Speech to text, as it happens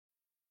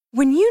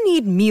When you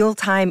need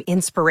mealtime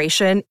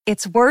inspiration,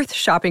 it's worth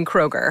shopping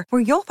Kroger,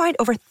 where you'll find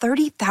over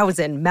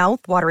 30,000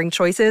 mouth-watering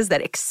choices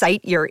that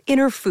excite your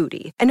inner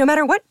foodie. And no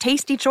matter what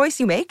tasty choice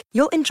you make,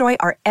 you'll enjoy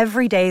our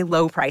everyday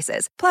low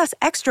prices, plus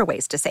extra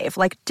ways to save,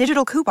 like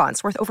digital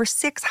coupons worth over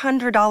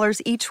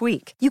 $600 each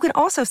week. You can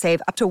also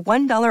save up to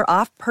 $1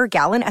 off per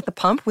gallon at the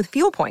pump with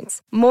fuel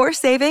points. More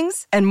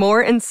savings and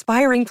more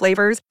inspiring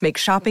flavors make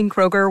shopping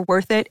Kroger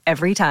worth it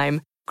every time.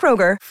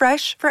 Kroger,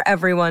 fresh for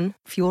everyone.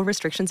 Fuel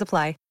restrictions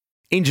apply.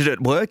 Injured at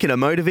work in a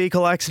motor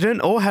vehicle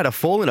accident or had a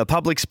fall in a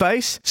public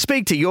space?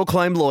 Speak to Your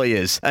Claim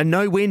Lawyers, a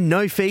no-win,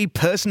 no-fee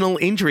personal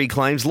injury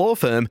claims law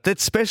firm that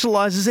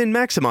specialises in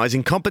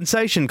maximising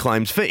compensation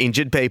claims for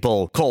injured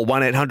people. Call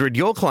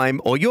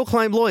 1-800-YOUR-CLAIM or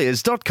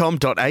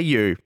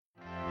yourclaimlawyers.com.au.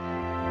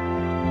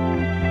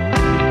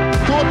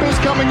 Thorpe is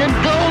coming in,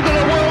 gold and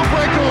a world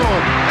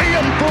record.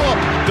 Ian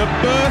Thorpe, the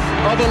birth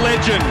of a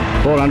legend.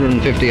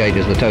 458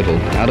 is the total,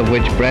 out of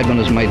which Bradman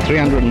has made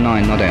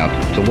 309 not out.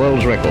 It's a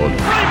world's record.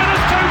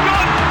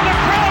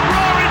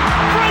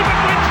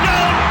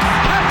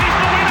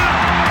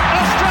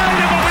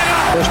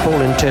 First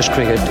ball in Test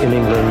cricket in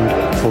England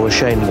for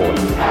Shane Warne.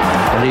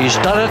 And he's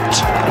done it.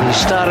 He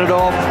started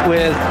off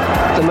with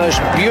the most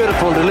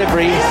beautiful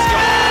delivery.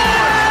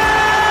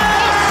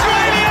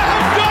 Australia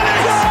have got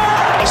it!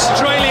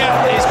 Australia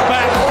is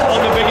back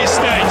on the biggest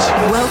stage.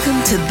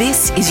 Welcome to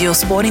This Is Your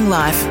Sporting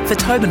Life for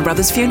Tobin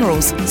Brothers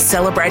Funerals,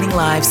 celebrating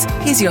lives.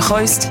 Here's your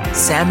host,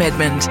 Sam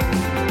Edmund.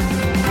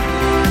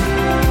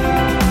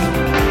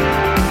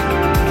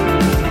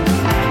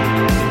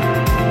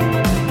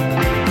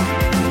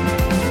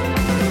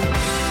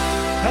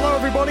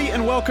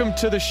 And welcome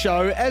to the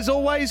show. As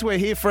always, we're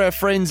here for our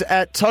friends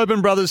at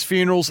Tobin Brothers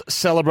Funerals,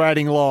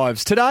 celebrating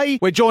lives. Today,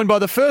 we're joined by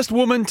the first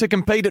woman to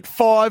compete at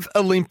 5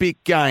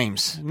 Olympic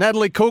Games.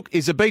 Natalie Cook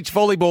is a beach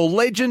volleyball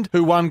legend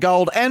who won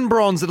gold and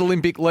bronze at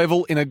Olympic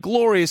level in a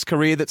glorious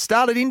career that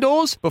started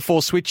indoors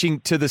before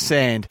switching to the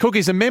sand. Cook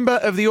is a member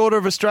of the Order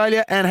of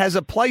Australia and has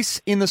a place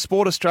in the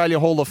Sport Australia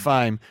Hall of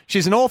Fame.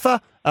 She's an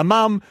author, a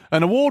mum,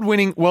 an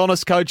award-winning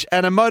wellness coach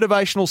and a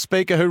motivational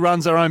speaker who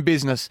runs her own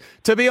business.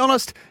 To be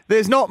honest,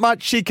 there's not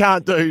much she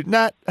can't do.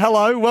 Nat,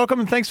 hello,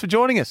 welcome and thanks for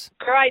joining us.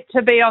 Great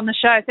to be on the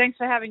show. Thanks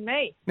for having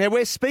me. Now,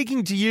 we're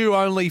speaking to you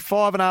only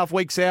 5.5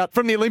 weeks out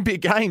from the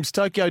Olympic Games,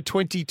 Tokyo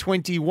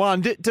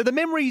 2021. Do the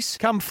memories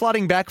come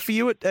flooding back for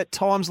you at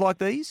times like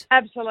these?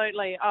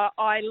 Absolutely.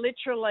 I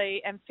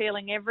literally am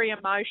feeling every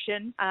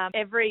emotion,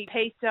 every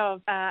piece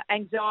of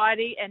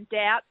anxiety and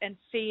doubt and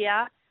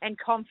fear and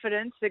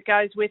confidence that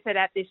goes with it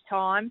at this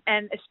time,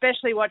 and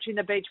especially watching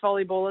the beach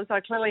volleyballers.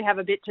 I clearly have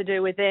a bit to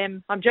do with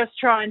them. I'm just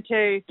trying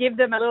to give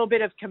them a little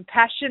bit of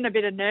compassion, a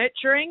bit of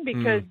nurturing,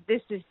 because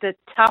this is the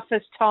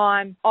toughest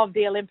time of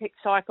the Olympic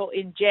cycle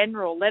in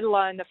general, let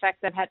alone the fact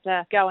they've had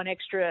to go an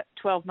extra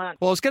 12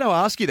 months. Well, I was going to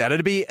ask you that.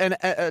 It'd be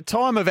a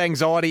time of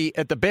anxiety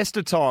at the best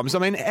of times. I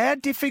mean, how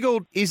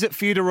difficult is it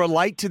for you to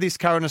relate to this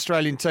current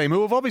Australian team,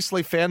 who have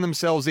obviously found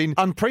themselves in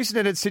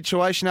unprecedented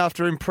situation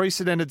after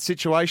unprecedented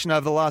situation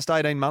over the last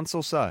 18 months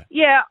or so?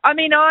 Yeah, I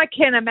mean, I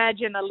can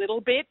imagine a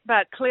little bit,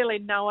 but clearly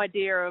no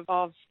idea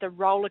of the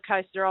roller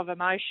coaster of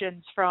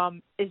emotions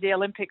from is the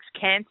Olympics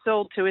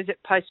cancelled to is it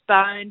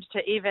postponed to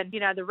even,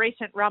 the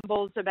recent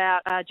rumbles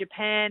about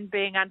Japan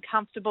being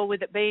uncomfortable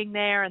with it being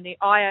there and the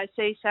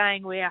IOC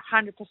saying we're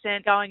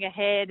 100% going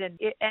ahead and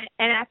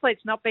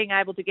athletes not being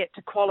able to get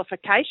to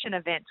qualification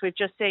events. We've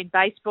just seen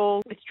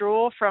baseball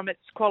withdraw from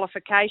its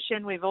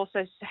qualification. We've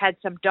also had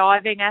some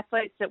diving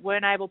athletes that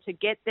weren't able to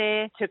get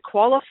there to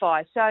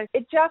qualify. So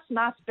it just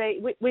must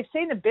be, we've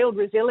seen them build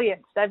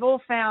resilience. They've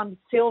all found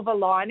silver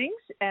linings,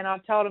 and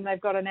I've told them they've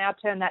got to now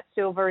turn that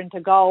silver into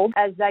gold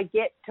as they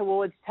get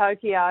towards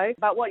Tokyo.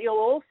 But what you'll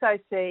also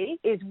see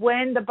is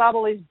when the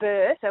bubble is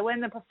burst, so when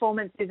the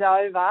performance is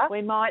over,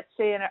 we might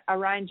see a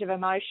range of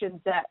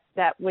emotions that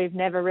we've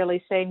never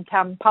really seen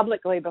come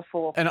publicly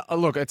before. And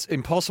look, it's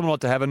impossible not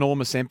to have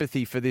enormous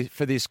empathy for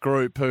this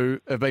group who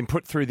have been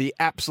put through the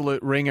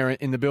absolute ringer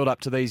in the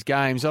build-up to these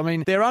games. I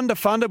mean, they're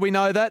underfunded, we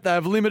know that. They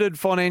have limited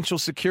financial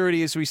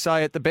security, as we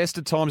say, at the best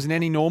of times in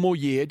any normal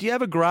year. Do you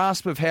have a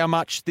grasp of how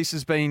much this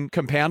has been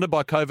compounded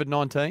by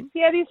COVID-19?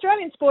 Yeah, the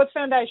Australian Sports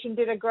Foundation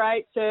did a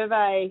great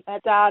survey at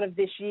the start of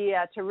this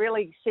year to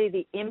really see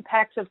the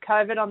impacts of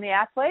COVID on the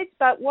athletes.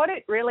 But what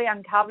it really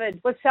uncovered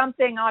was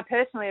something I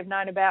personally have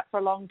known about for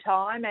a long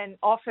time, and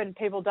often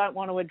people don't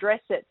want to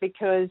address it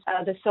because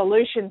the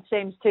solution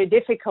seems too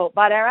difficult.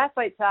 But our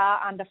athletes are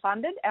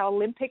underfunded, our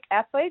Olympic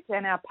athletes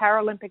and our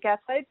Paralympic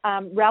athletes,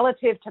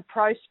 relative to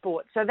pro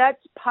sport. So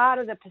that's part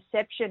of the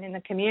perception in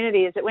the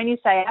community, is that when you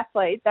say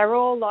athletes, they're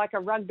all like a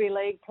rugby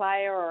league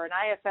player or an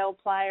AFL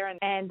player,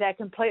 and they're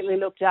completely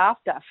looked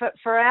after.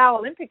 For our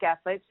Olympic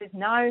athletes, there's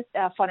no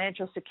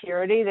financial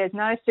security, there's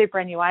no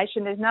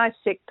superannuation, there's no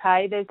sick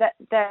pay,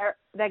 they're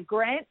that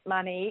grant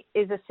money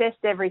is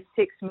assessed every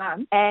 6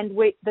 months, and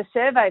the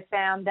survey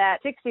found that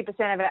 60%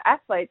 of our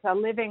athletes are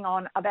living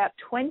on about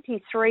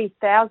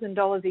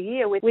 $23,000 a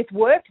year with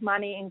work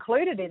money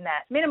included in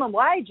that. Minimum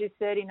wage is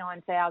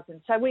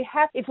 $39,000. So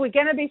if we're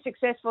going to be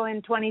successful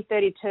in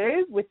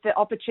 2032 with the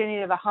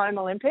opportunity of a home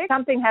Olympic,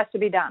 something has to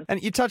be done.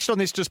 And you touched on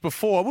this just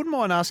before. I wouldn't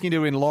mind asking you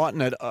to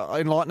enlighten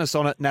us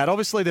on it, Nat.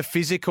 Obviously, the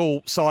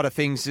physical side of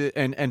things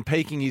and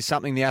peaking is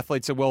something the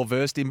athletes are well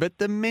versed in, but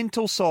the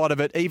mental side of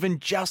it, even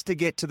just to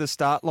get to the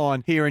start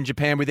line here in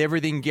Japan with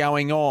everything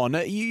going on,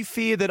 you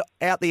fear that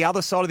out the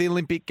other side of the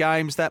Olympic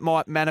Games that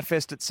might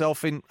manifest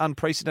itself in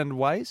unprecedented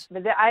ways?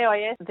 The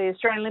AIS, the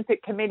Australian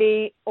Olympic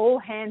Committee, all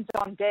hands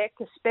on deck,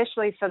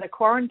 especially for the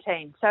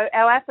quarantine. So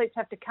our athletes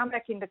have to come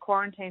back into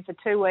quarantine for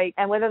 2 weeks,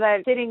 and whether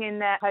they're sitting in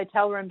that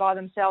hotel room by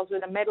themselves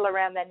with a medal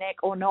around their neck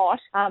or not,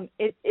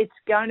 it's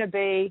going to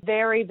be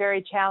very,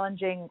 very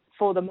challenging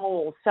for them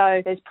all.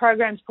 So there's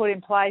programs put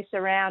in place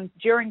around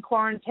during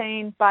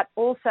quarantine, but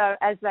also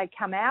as they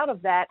come out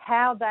of that,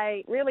 how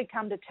they really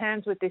come to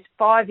terms with this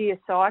 5-year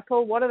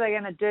cycle. What are they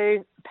going to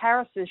do?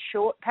 Paris's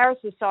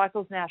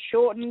cycle's now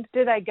shortened.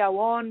 Do they go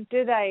on?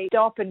 Do they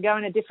stop and go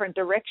in a different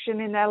direction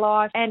in their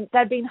life? And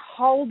they've been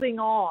holding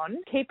on,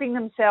 keeping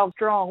themselves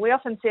strong. We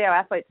often see our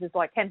athletes as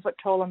like 10 foot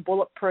tall and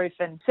bulletproof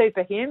and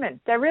superhuman.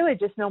 They're really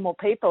just normal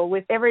people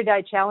with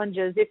everyday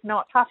challenges, if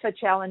not tougher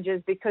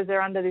challenges, because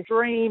they're under this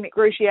extreme,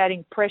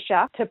 excruciating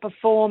pressure to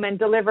perform and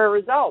deliver a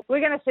result. We're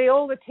going to see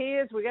all the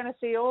tears. We're going to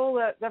see all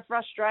the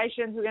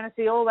frustrations. We're going to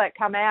see all that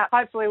come out.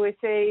 Hopefully we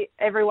see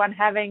everyone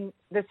having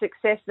the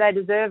success they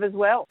deserve as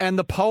well. And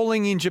the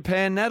polling in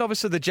Japan, Nat,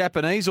 obviously the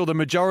Japanese, or the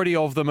majority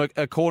of them,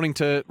 according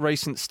to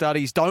recent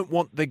studies, don't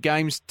want the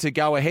games to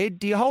go ahead.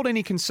 Do you hold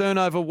any concern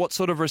over what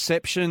sort of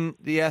reception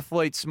the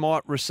athletes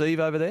might receive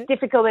over there?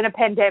 Difficult in a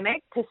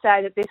pandemic to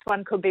say that this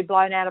one could be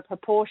blown out of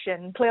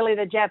proportion. Clearly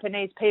the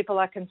Japanese people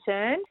are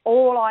concerned.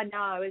 All I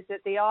know is that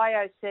the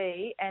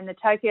IOC and the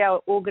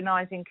Tokyo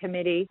Organising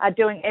Committee are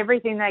doing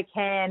everything they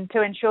can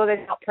to ensure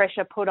there's not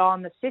pressure put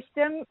on the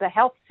system, the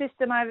health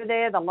system over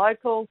there, the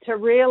local,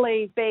 to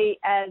really be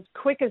as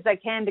quick as they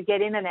can to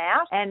get in and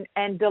out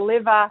and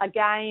deliver a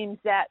games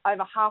that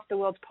over half the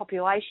world's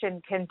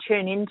population can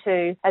tune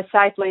into as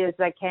safely as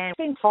they can. It's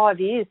been 5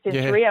 years since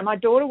Rio. My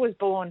daughter was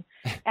born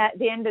at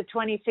the end of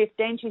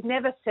 2015. She's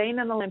never seen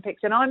an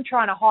Olympics, and I'm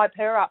trying to hype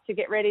her up to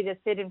get ready to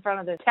sit in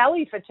front of the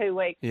tally for 2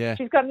 weeks. Yeah.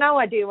 She's got no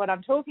idea what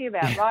I'm talking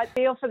about, right?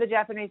 Feel for the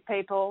Japanese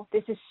people.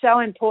 This is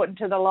so important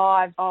to the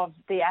lives of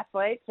the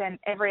athletes, and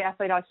every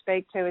athlete I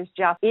speak to is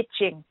just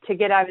itching to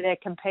get over there,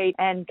 compete,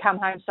 and come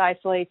home safely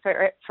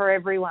for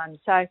everyone.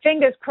 So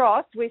fingers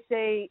crossed we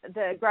see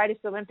the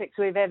greatest Olympics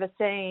we've ever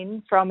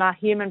seen, from a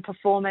human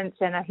performance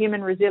and a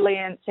human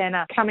resilience and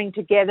a coming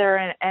together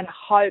and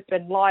hope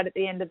and light at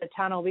the end of the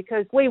tunnel,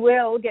 because we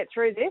will get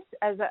through this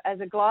as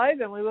a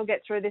globe, and we will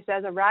get through this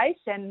as a race,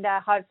 and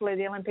hopefully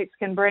the Olympics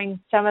can bring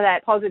some of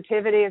that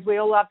positivity, as we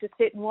all love to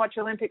sit and watch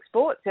Olympic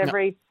sports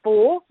every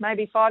 4,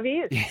 maybe 5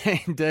 years. Yeah,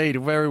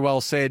 indeed. Very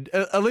well said.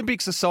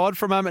 Olympics aside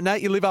for a moment,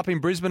 Nat, you live up in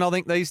Brisbane, I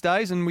think, these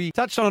days, and we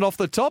touched on it off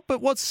the top,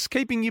 but what's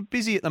keeping you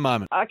busy at the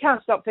moment? I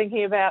can't stop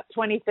thinking about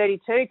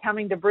 2032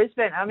 coming to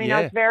Brisbane. I mean,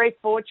 I was very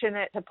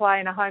fortunate to play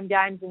in a home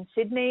games in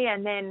Sydney,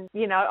 and then,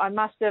 I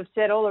must have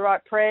said all the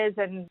right prayers,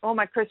 and all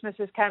my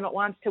Christmases came at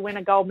once to win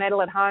a gold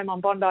medal at home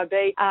on Bondi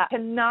Beach. To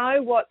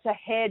know what's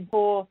ahead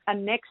for a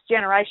next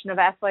generation of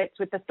athletes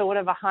with the thought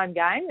of a home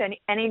games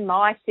and in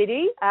my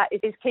city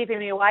is keeping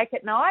me awake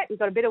at night. We've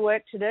got a bit of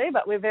work to do,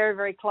 but we're very,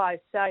 very close.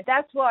 So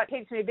that's what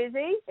keeps me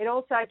busy. It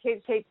also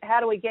keeps how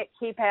do we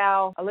keep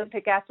our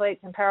Olympic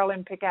athletes and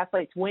Paralympic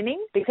athletes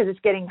winning, because it's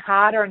getting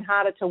harder and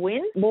harder to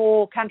win.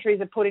 More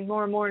countries are putting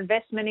more and more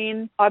investment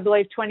in. I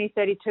believe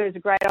 2032 is a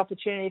great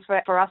opportunity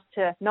for us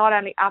to not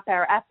only up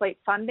our athlete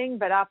funding,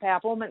 but up our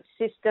performance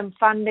system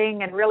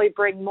funding and really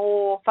bring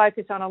more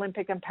focus on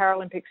Olympic and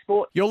Paralympic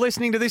sport. You're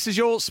listening to This Is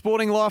Your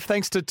Sporting Life,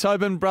 thanks to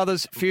Tobin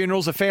Brothers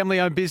Funerals, a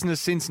family-owned business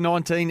since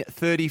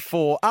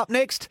 1934. Up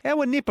next,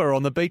 our nipper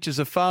on the beaches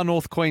of far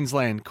north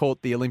Queensland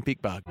caught the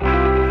Olympic bug.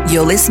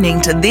 You're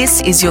listening to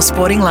This Is Your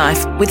Sporting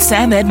Life with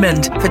Sam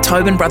Edmund for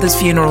Tobin Brothers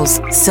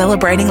Funerals,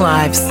 celebrating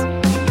lives.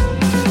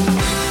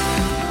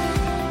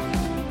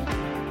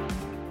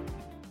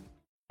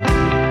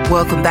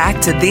 Welcome back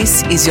to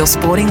This Is Your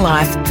Sporting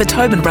Life for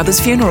Tobin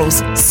Brothers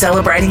Funerals,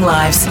 celebrating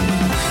lives.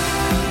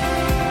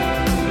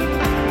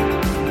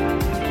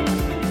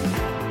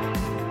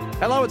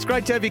 Hello, it's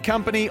great to have your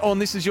company on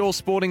This Is Your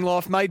Sporting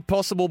Life, made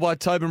possible by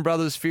Tobin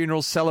Brothers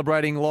Funerals,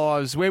 celebrating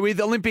lives. We're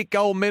with Olympic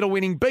gold medal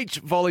winning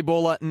beach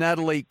volleyballer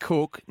Natalie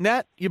Cook.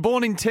 Nat, you're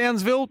born in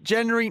Townsville,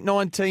 January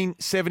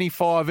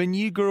 1975, and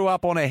you grew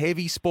up on a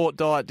heavy sport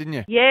diet, didn't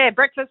you? Yeah,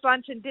 breakfast,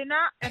 lunch and dinner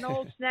and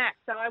all snacks.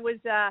 So I was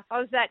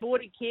that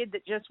naughty kid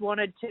that just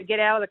wanted to get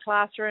out of the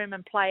classroom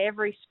and play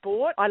every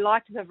sport. I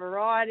liked the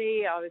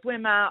variety. I was a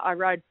swimmer. I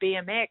rode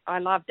BMX. I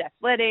loved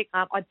athletics.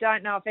 I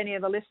don't know if any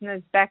of the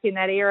listeners back in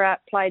that era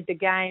played a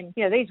game.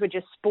 You know, these were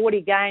just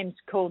sporty games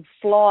called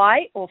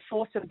fly or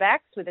foursome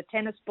backs with a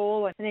tennis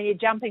ball, and then you're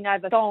jumping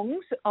over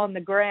thongs on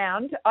the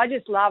ground. I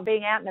just love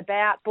being out and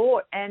about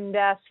sport, and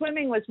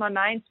swimming was my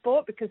main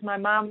sport because my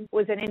mum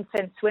was an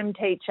infant swim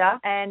teacher,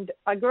 and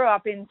I grew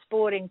up in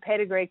sporting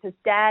pedigree because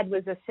Dad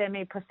was a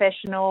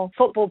semi-professional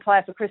football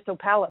player for Crystal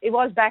Palace. It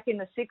was back in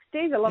the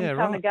 60s, a long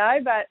time ago,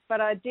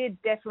 but I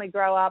did definitely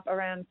grow up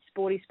around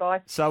sporty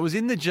spice. So it was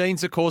in the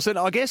genes, of course, and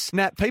I guess,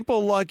 Nat,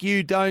 people like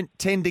you don't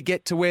tend to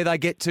get to where they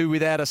get to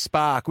without a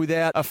spark,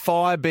 without a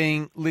fire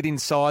being lit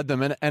inside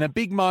them, and a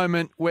big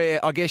moment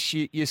where I guess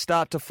you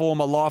start to form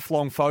a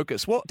lifelong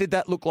focus. What did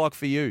that look like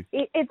for you?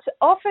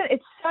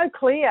 It's so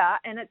clear,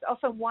 and it's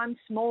often one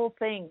small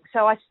thing.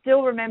 So I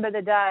still remember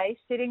the day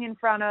sitting in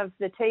front of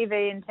the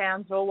TV in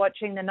Townsville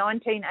watching the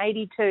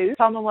 1982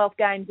 Commonwealth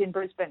Games in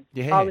Brisbane.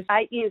 Yeah. I was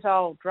 8 years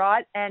old,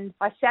 right? And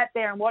I sat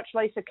there and watched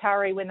Lisa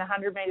Curry win the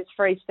 100 metres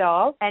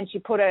freestyle, and she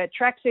put a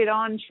tracksuit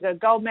on, she got a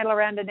gold medal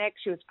around her neck,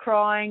 she was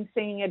crying,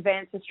 singing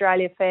Advanced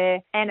Australia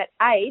Fair. And at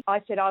 8,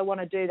 I said, I want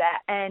to do that.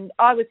 And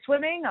I was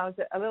swimming. I was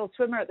a little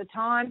swimmer at the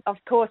time. Of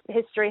course,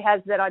 history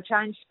has that I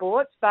changed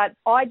sports, but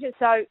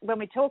so when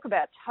we talk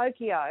about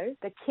Tokyo,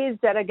 the kids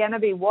that are going to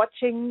be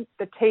watching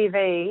the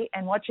TV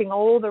and watching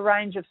all the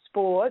range of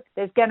sports,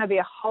 there's going to be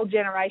a whole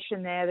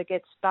generation there that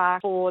gets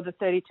sparked for the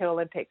 32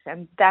 Olympics,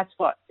 and that's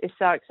what is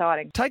so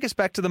exciting. Take us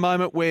back to the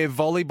moment where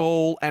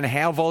volleyball and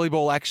how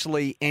volleyball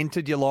actually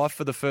entered your life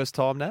for the first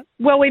time, Nat.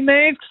 Well, we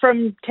moved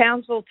from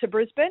Townsville to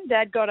Brisbane.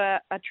 Dad got a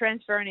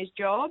transfer in his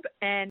job,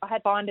 and I had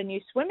to find a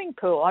new swimming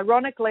pool.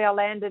 Ironically, I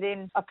landed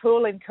in a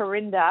pool in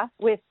Corinda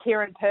with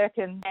Kieran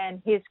Perkins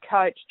and his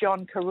coach,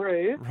 John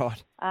Carew.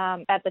 Right.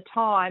 At the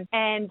time,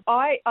 and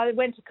I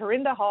went to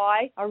Corinda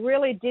High. I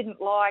really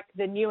didn't like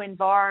the new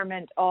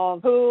environment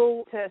of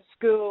pool to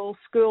school,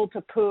 school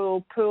to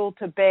pool, pool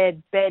to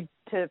bed, bed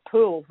to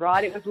pool,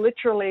 right? It was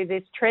literally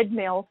this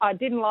treadmill. I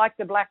didn't like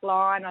the black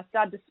line. I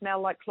started to smell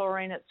like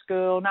chlorine at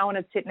school. No one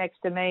would sit next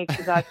to me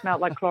because I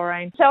smelled like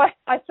chlorine. So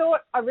I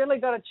thought I really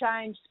got to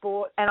change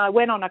sport, and I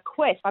went on a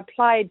quest. I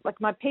played, like,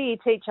 my PE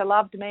teacher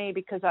loved me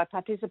because I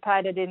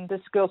participated in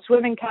the school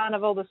swimming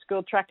carnival, the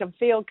school track and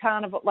field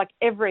carnival, like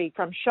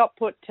from shot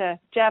put to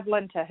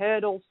javelin to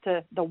hurdles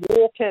to the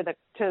walk to the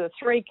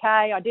 3K.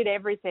 I did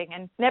everything,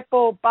 and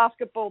netball,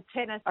 basketball,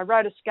 tennis. I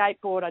rode a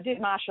skateboard. I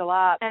did martial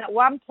arts. And at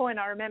one point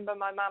I remember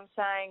my mum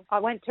saying, I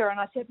went to her and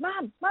I said,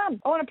 Mum,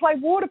 I want to play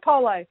water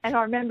polo. And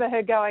I remember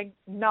her going,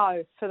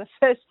 no, for the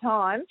first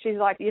time. She's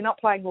like, you're not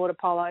playing water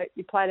polo.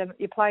 You're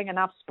playing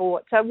enough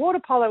sport. So water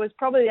polo was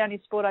probably the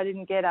only sport I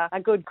didn't get a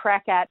good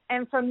crack at.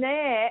 And from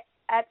there,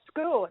 at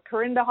school, at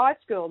Corinda High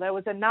School, there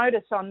was a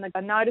notice on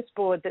a notice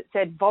board that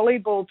said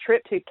volleyball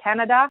trip to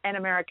Canada and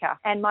America.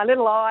 And my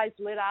little eyes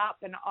lit up,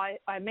 and I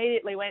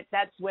immediately went,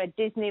 that's where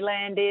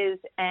Disneyland is.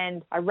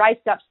 And I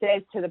raced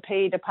upstairs to the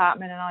PE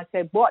department and I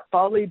said, what,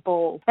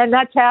 volleyball? And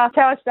that's how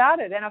I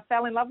started, and I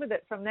fell in love with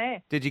it from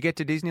there. Did you get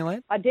to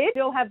Disneyland? I did.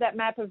 Still have that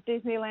map of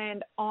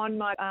Disneyland on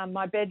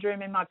my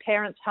bedroom in my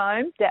parents'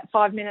 home,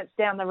 5 minutes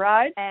down the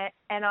road.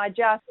 And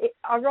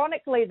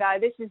ironically though,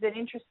 this is an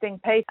interesting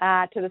piece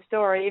to the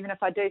story, even if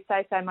I do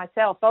say so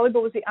myself.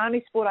 Volleyball was the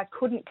only sport I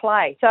couldn't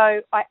play.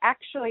 So I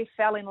actually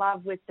fell in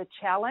love with the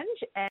challenge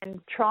and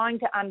trying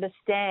to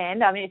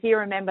understand. I mean, if you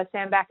remember,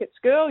 Sam, back at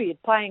school,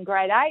 you'd play in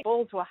grade 8,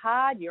 balls were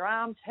hard, your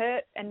arms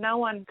hurt, and no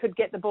one could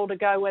get the ball to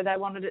go where they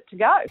wanted it to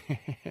go.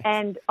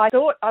 And I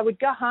thought I would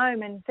go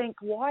home and think,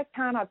 why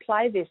can't I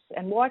play this?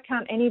 And why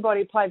can't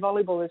anybody play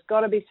volleyball? There's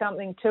got to be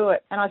something to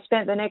it. And I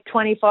spent the next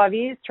 25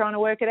 years trying to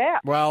work it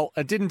out. Well,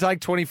 it didn't take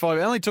 25.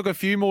 It only took a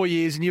few more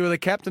years, and you were the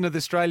captain of the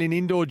Australian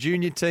indoor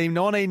junior team,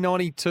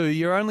 1992.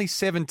 You're only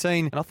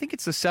 17, and I think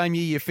it's the same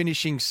year you're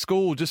finishing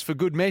school, just for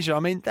good measure.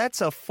 I mean,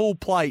 that's a full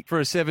plate for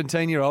a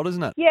 17-year-old,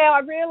 isn't it? Yeah,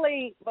 I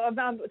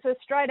was a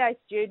straight-A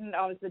student.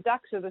 I was the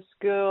dux of the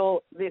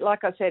school.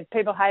 Like I said,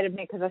 people hated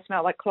me because I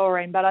smelled like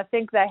chlorine, but I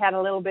think they had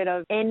a little bit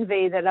of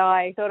envy that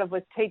I sort of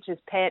was teacher's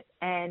pet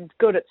and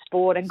good at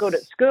sport and good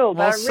at school.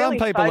 Well, but some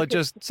people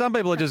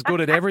are just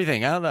good at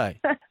everything, aren't they?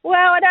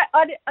 Well,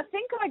 I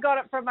think I got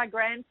it from my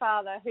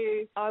grandfather,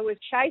 who I was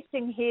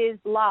chasing his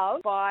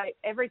love by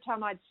every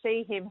time I'd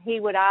see him, he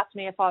would ask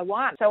me if I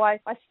won. So I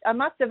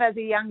must have, as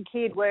a young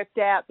kid, worked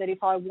out that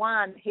if I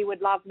won, he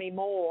would love me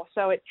more.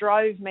 So it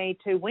drove me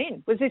to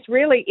win. It was this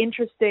really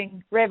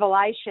interesting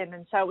revelation.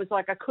 And so it was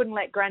like I couldn't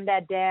let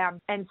Granddad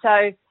down. And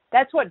so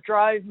that's what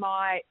drove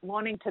my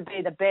wanting to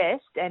be the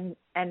best. And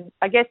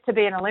I guess to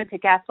be an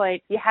Olympic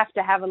athlete, you have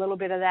to have a little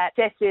bit of that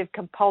obsessive,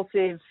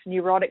 compulsive,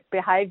 neurotic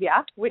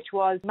behaviour, which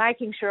was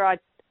making sure I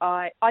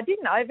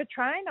didn't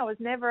overtrain. I was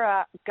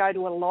never go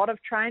to a lot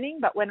of training,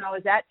 but when I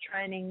was at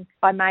training,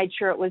 I made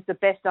sure it was the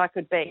best I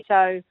could be.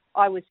 So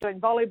I was doing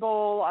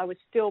volleyball. I was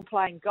still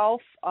playing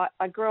golf.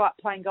 I grew up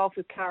playing golf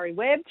with Kari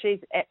Webb. She's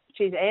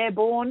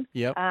airborne.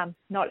 Yep.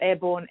 Not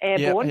airborne,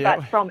 yep.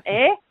 But from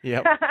air.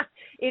 Yep.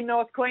 In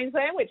North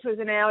Queensland, which was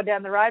an hour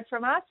down the road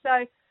from us.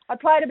 So I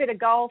played a bit of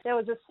golf. There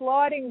was a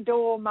sliding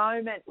door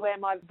moment where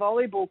my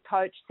volleyball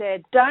coach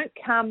said, don't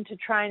come to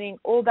training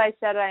all day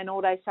Saturday and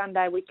all day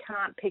Sunday. We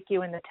can't pick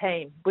you in the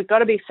team. We've got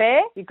to be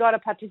fair. You've got to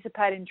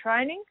participate in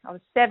training. I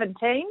was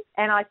 17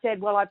 and I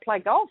said, well, I play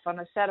golf on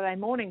a Saturday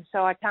morning,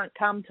 so I can't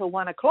come till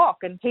 1 o'clock.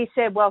 And he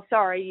said, well,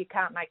 sorry, you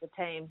can't make the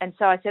team. And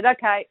so I said,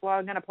 okay, well,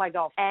 I'm going to play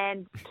golf.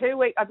 And 2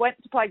 weeks, I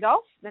went to play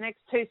golf the next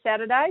 2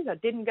 Saturdays. I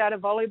didn't go to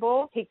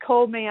volleyball. He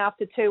called me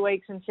after 2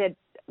 weeks and said,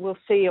 we'll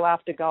see you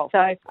after golf.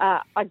 So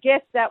I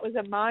guess that was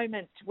a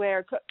moment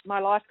where my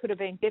life could have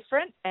been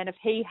different. And if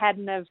he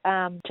hadn't have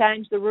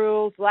changed the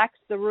rules,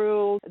 laxed the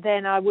rules,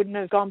 then I wouldn't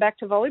have gone back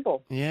to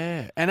volleyball.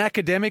 Yeah. And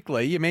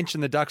academically, you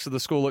mentioned the Ducks of the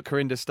school at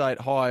Corinda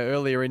State High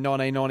earlier in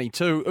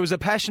 1992. It was a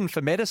passion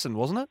for medicine,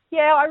 wasn't it?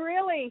 Yeah,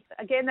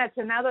 again, that's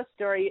another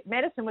story.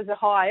 Medicine was the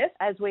highest,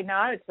 as we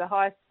know. It's the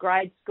highest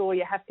grade score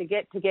you have to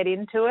get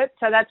into it.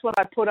 So that's what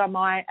I put on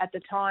at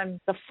the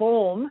time, the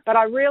form. But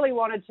I really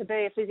wanted to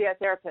be a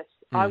physiotherapist.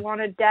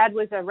 Dad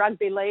was a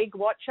rugby league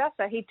watcher,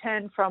 so he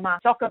turned from a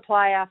soccer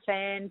player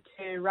fan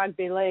to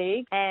rugby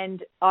league,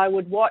 and I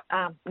would watch,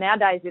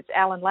 nowadays it's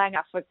Alan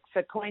Langer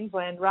for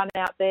Queensland, run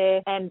out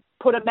there and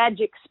put a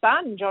magic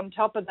sponge on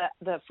top of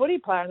the footy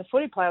player, and the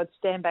footy player would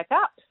stand back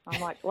up. I'm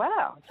like,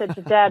 wow. I said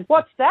to Dad,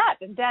 what's that?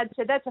 And Dad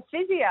said, that's a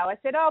physio. I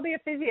said, I'll be a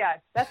physio.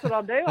 That's what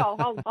I'll do.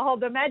 I'll hold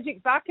the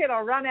magic bucket,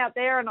 I'll run out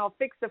there and I'll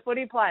fix the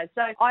footy players.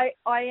 So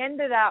I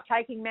ended up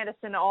taking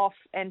medicine off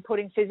and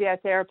putting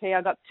physiotherapy.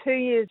 I got 2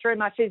 years through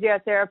my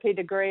physiotherapy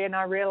degree and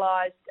I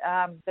realised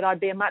that I'd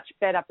be a much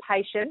better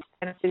patient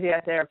than a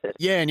physiotherapist.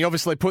 Yeah, and you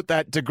obviously put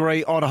that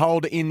degree on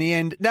hold in the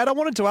end. Nat, I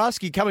wanted to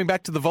ask you, coming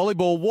back to the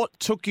volleyball, what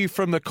took you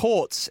from the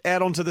courts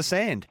out onto the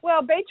sand?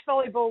 Well, beach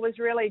volleyball was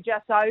really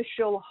just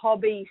social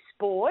hobby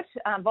sport.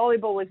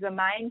 Volleyball was the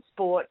main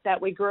sport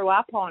that we grew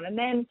up on. And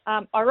then,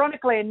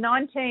 ironically, in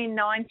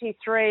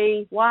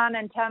 1993, Juan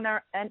Antonio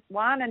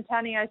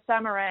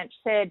Samaranch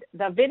said,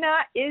 the winner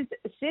is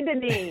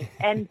Sydney.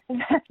 And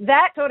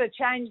that sort of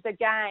changed the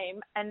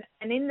game. And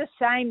in the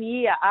same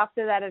year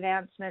after that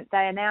announcement,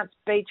 they announced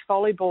beach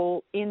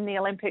volleyball in the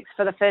Olympics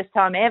for the first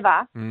time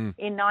ever in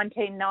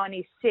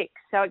 1996.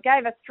 So it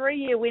gave a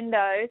 3-year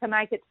window to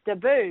make its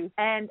debut.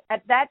 And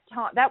at that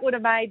time, that would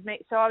have made me,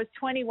 so I was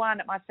 21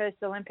 at my first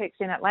Olympics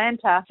in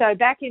Atlanta. So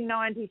back in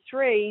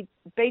 93,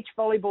 beach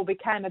volleyball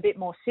became a bit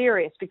more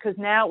serious because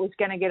now it was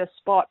going to get a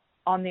spot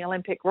on the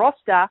Olympic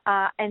roster.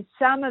 And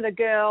some of the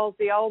girls,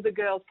 the older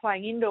girls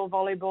playing indoor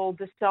volleyball,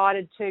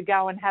 decided to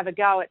go and have a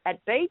go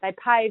at beach. They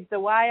paved the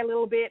way a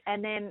little bit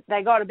and then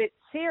they got a bit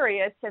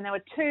serious and there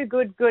were two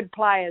good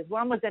players.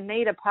 One was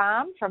Anita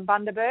Palm from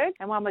Bundaberg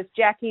and one was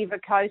Jackie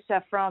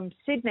Vicosa from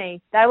Sydney.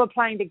 They were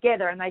playing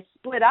together and they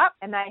split up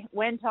and they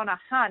went on a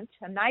hunt,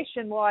 a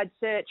nationwide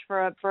search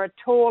for a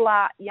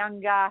taller,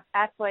 younger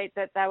athlete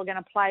that they were going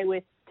to play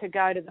with to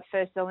go to the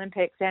first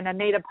Olympics. And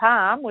Anita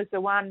Palm was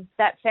the one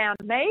that found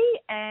me,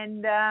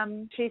 and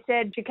she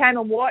said she came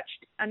and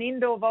watched an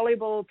indoor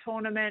volleyball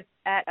tournament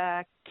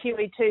at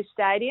QE2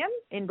 Stadium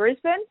in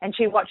Brisbane, and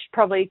she watched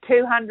probably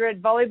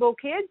 200 volleyball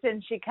kids,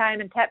 and she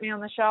came and tapped me on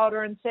the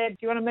shoulder and said, do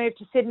you want to move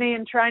to Sydney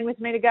and train with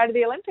me to go to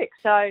the Olympics?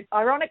 So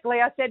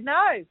ironically, I said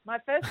no. My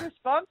first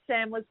response,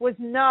 Sam, was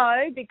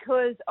no,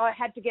 because I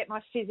had to get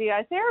my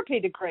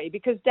physiotherapy degree,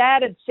 because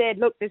Dad had said,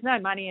 look, there's no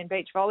money in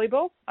beach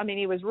volleyball. I mean,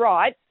 he was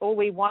right. All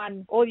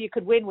you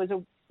could win was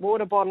a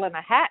water bottle and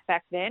a hat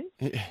back then.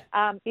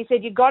 He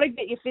said, you've got to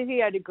get your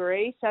physio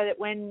degree so that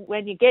when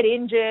you get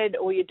injured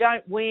or you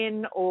don't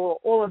win or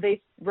all of these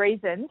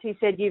reasons, he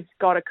said, you've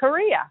got a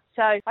career.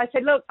 So I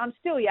said, look, I'm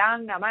still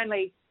young. I'm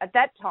only, at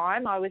that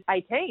time, I was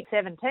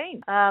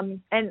 17.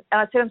 And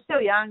I said, I'm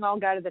still young. I'll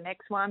go to the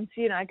next one.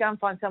 So, go and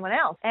find someone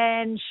else.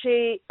 And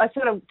I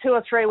sort of 2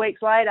 or 3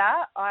 weeks later,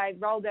 I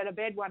rolled out of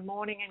bed one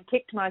morning and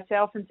kicked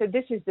myself and said,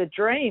 this is the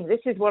dream.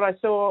 This is what I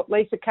saw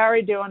Lisa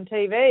Curry do on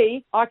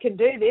TV. I can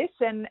do this.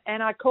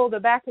 And I called her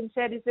back and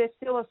said, is there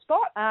still a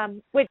spot?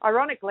 Which,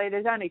 ironically,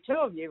 there's only 2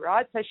 of you,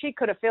 right? So she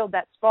could have filled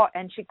that spot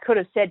and she could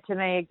have said to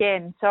me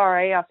again,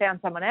 sorry, I found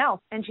someone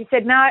else. And she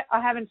said, no,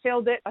 I haven't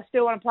filled it. I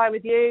still want to play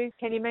with you.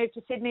 Can you move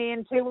to Sydney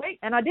in 2 weeks?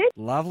 And I did.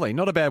 Lovely.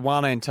 Not a bad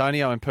Juan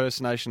Antonio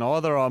impersonation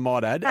either, I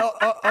might add.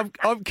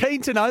 I'm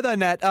keen to know though,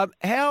 Nat,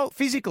 how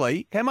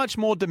much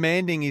more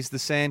demanding is the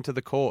sand to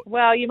the court?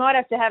 Well, you might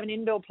have to have an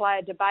indoor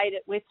player debate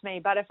it with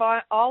me, but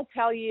I'll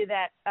tell you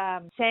that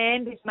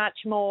sand is much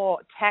more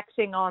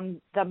taxing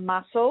on the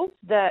muscles.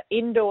 The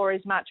indoor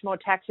is much more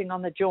taxing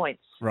on the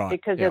joints, right,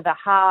 because of the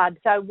hard.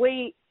 So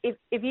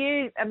if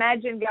you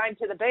imagine going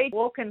to the beach,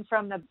 walking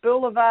from the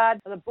boulevard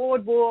or the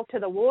boardwalk to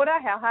the water,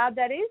 how hard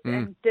that is,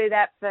 and do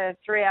that for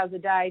 3 hours a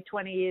day,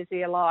 20 years of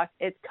your life,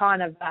 it's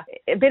kind of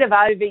a bit of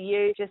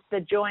overuse. Just the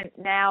joint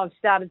now have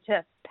started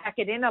to pack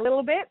it in a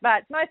little bit,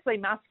 but mostly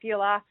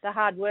muscular, the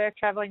hard work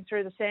travelling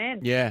through the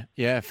sand.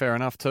 Yeah, fair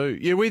enough too.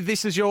 You're with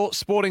This Is Your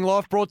Sporting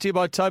Life, brought to you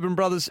by Tobin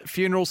Brothers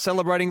Funerals,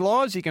 celebrating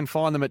lives. You can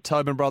find them at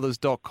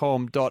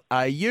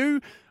tobinbrothers.com.au.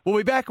 We'll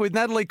be back with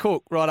Natalie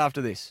Cook right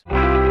after this.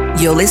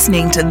 You're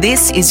listening to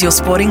This Is Your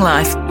Sporting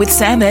Life with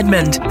Sam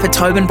Edmund for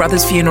Tobin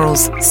Brothers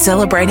Funerals,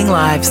 celebrating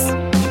lives.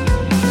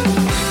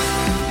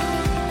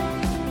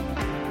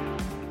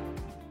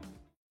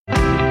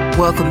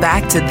 Welcome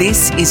back to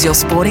This Is Your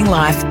Sporting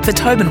Life for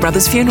Tobin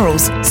Brothers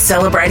Funerals,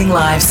 celebrating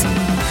lives.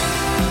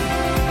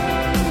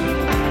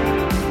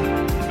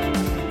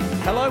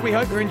 Hello, we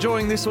hope you're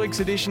enjoying this week's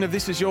edition of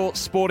This Is Your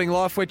Sporting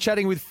Life. We're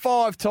chatting with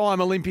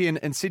five-time Olympian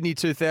and Sydney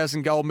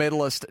 2000 gold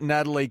medalist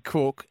Natalie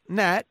Cook.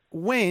 Nat,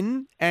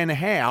 when and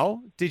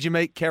how did you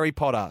meet Kerry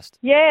Pothast?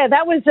 Yeah,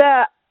 that was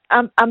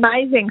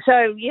amazing.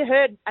 So you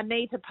heard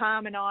Anita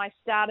Palm and I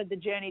started the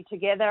journey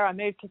together. I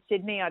moved to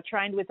Sydney. I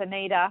trained with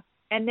Anita.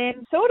 And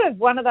then sort of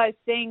one of those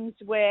things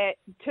where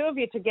two of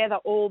you together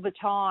all the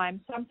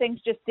time, some things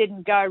just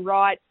didn't go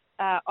right.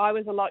 I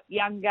was a lot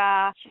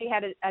younger. She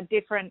had a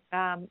different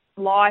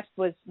life,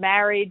 was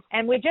married,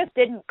 and we just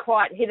didn't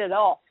quite hit it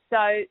off.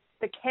 So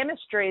the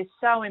chemistry is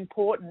so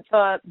important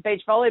for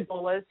beach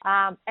volleyballers.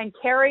 And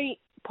Kerry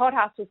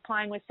Pothast was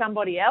playing with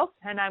somebody else.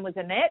 Her name was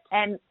Annette,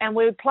 and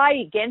we would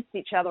play against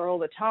each other all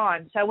the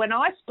time. So when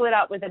I split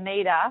up with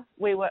Anita,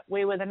 we were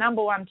the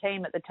number one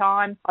team at the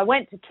time. I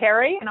went to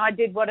Kerry and I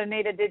did what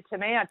Anita did to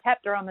me. I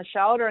tapped her on the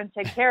shoulder and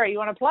said, "Kerry, you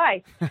want to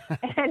play?"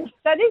 And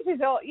so this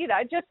is all,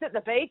 just at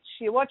the beach,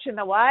 you're watching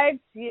the waves,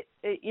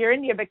 you're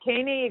in your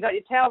bikini, you got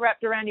your towel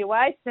wrapped around your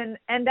waist, and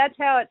that's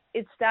how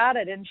it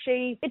started. And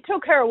it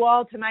took her a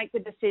while to make the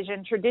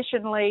decision.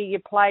 Traditionally, you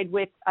played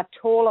with a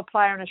taller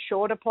player and a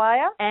shorter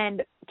player,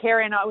 and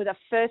Kerry and I were the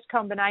first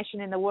combination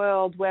in the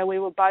world where we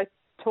were both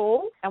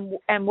tall,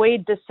 and we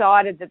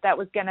decided that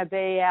was going to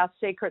be our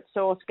secret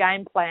sauce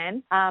game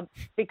plan,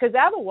 because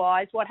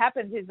otherwise what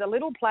happens is the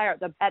little player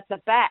at the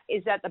back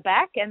is at the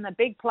back and the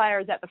big player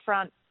is at the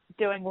front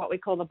doing what we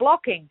call the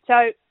blocking.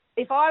 So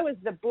if I was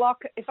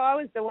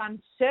the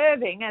one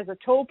serving as a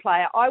tall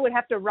player, I would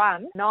have to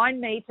run 9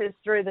 metres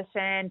through the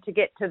sand to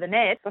get to the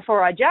net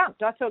before I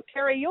jumped. I thought,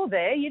 Kerry, you're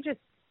there.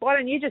 Why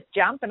don't you just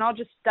jump and I'll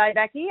just stay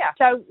back here?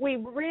 So we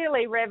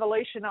really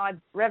revolutionised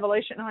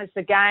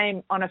the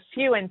game on a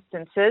few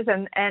instances,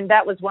 and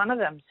that was one of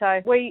them.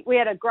 So we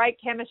had a great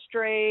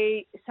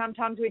chemistry.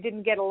 Sometimes we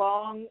didn't get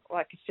along,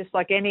 it's just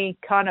like any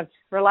kind of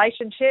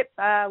relationship.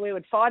 We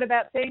would fight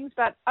about things,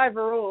 but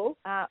overall,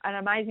 an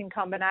amazing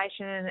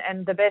combination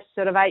and the best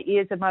sort of 8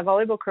 years of my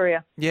volleyball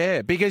career.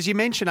 Yeah, because you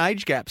mentioned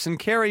age gaps, and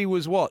Kerry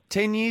was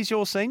 10 years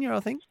your senior, I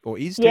think, or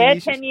is 10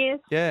 years? Yeah, 10 years.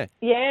 Yeah.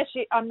 Yeah,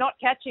 I'm not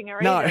catching her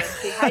either. No.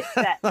 She hates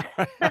that.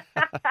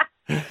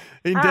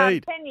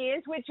 Indeed. 10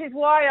 years, which is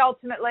why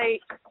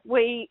ultimately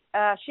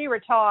she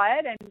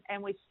retired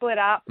and we split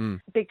up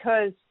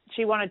because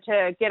she wanted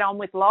to get on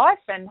with life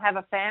and have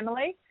a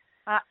family.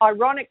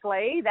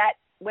 Ironically,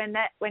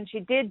 when she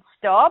did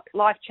stop,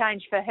 life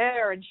changed for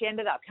her and she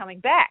ended up coming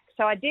back.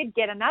 So I did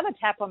get another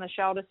tap on the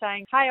shoulder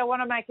saying, "Hey, I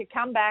want to make a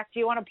comeback.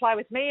 Do you want to play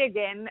with me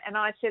again?" And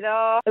I said,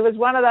 it was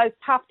one of those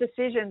tough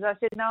decisions. I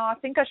said, "No, I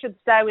think I should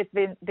stay with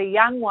the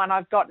young one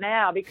I've got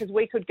now because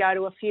we could go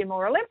to a few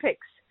more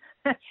Olympics."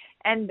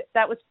 And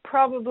that was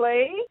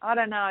probably, I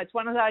don't know, it's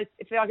one of those,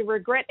 if I could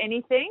regret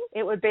anything,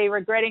 it would be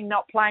regretting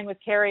not playing with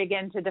Kerry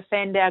again to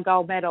defend our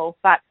gold medal.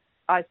 But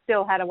I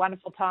still had a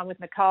wonderful time with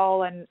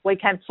Nicole, and we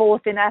came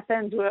fourth in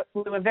Athens.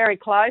 We were very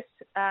close.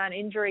 An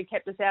injury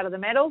kept us out of the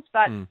medals,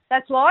 but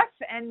that's life,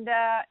 and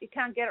you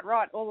can't get it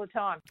right all the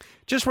time.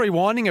 Just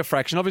rewinding a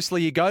fraction,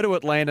 obviously you go to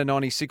Atlanta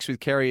 96 with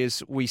Kerry,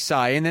 as we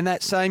say, and then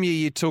that same year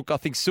you took, I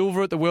think,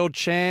 silver at the World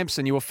Champs,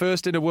 and you were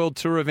first in a World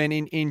Tour event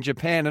in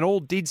Japan, and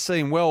all did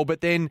seem well, but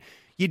then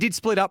you did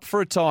split up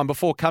for a time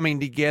before coming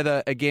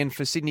together again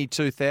for Sydney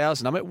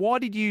 2000. I mean, why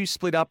did you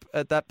split up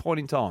at that point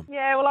in time?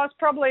 Yeah, well, I was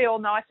probably all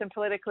nice and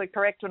politically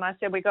correct when I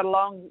said we got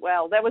along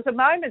well. There was a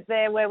moment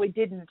there where we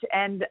didn't.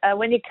 And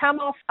when you come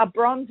off a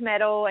bronze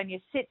medal and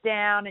you sit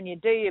down and you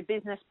do your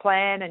business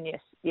plan and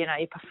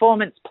your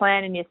performance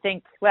plan and you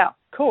think, well,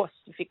 of course,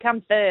 if you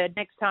come third,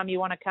 next time you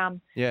want to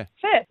come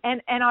first.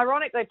 And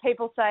ironically,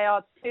 people say, "Oh,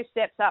 it's 2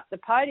 steps up the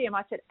podium."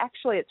 I said,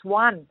 actually, it's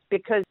 1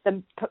 because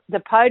the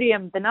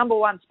podium, the number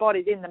 1 spot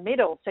is in the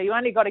middle. So you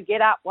only got to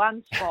get up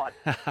 1 spot.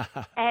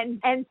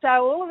 and so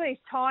all of these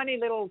tiny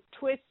little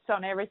twists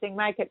on everything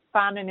make it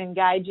fun and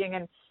engaging.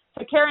 And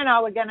so Kerry and I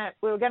were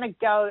going to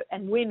go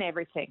and win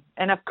everything.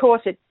 And of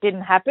course, it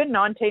didn't happen.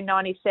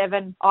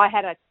 1997, I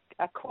had a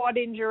quad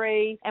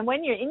injury. And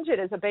when you're injured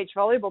as a beach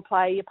volleyball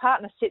player, your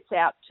partner sits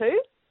out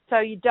too. So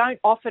you don't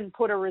often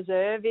put a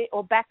reserve in,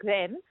 or back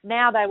then,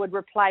 now they would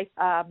replace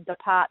the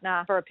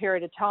partner for a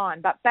period of time.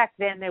 But back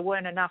then there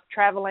weren't enough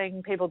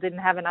travelling. People didn't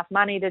have enough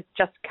money to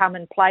just come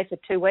and play for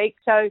 2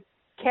 weeks. So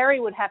Kerry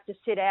would have to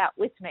sit out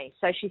with me.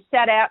 So she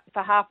sat out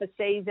for half a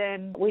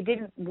season. We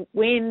didn't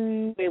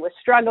win. We were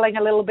struggling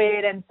a little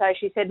bit. And so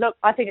she said, "Look,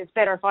 I think it's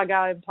better if I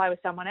go and play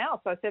with someone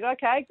else." I said,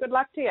 "Okay, good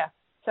luck to you."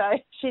 So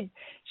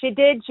she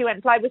did. She went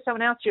and played with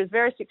someone else. She was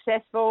very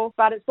successful.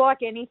 But it's like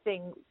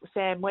anything,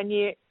 Sam, when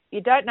you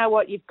don't know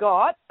what you've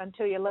got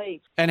until you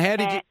leave. And how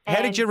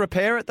did you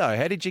repair it though?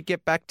 How did you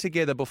get back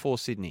together before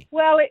Sydney?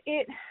 Well,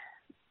 it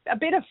a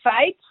bit of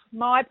fate.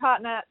 My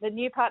partner, the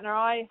new partner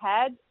I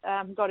had,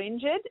 got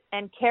injured,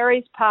 and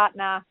Kerry's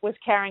partner was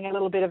carrying a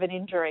little bit of an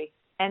injury.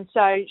 And so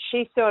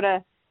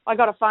I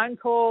got a phone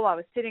call. I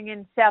was sitting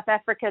in South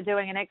Africa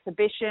doing an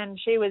exhibition.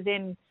 She was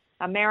in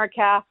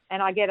America,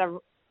 and I get a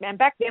And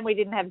back then we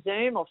didn't have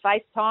Zoom or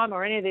FaceTime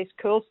or any of this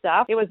cool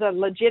stuff. It was a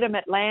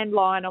legitimate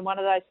landline on one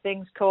of those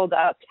things called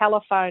a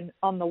telephone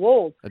on the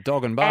wall. A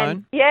dog and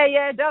bone.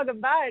 Yeah, dog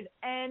and bone.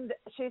 And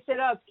she said,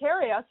 "Oh, it's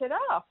Kerry." I said,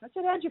 "Oh." I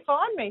said, "How'd you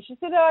find me?" She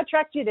said, "Oh, I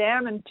tracked you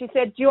down." And she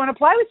said, "Do you want to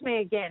play with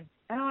me again?"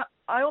 And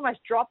I almost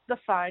dropped the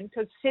phone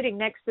because sitting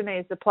next to me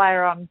is the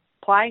player I'm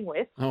playing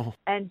with. Oh.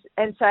 And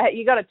so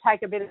you got to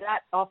take a bit of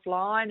that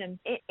offline. And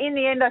in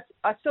the end,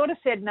 I sort of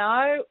said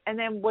no. And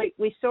then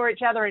we saw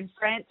each other in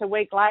France a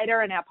week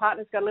later and our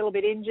partners got a little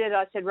bit injured.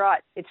 I said,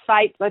 right, it's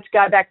fate. Let's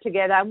go back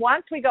together. And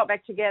once we got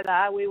back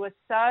together, we were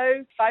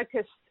so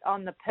focused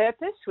on the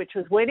purpose, which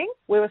was winning.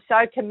 We were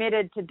so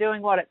committed to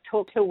doing what it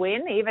took to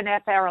win, even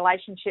if our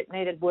relationship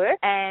needed work.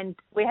 And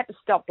we had to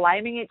stop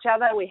blaming each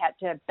other. We had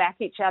to back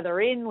each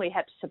other in. We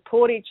had to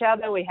support each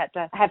other. We had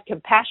to have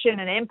compassion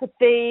and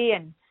empathy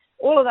and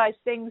all of those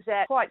things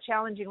that are quite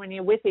challenging when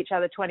you're with each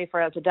other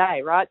 24 hours a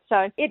day, right?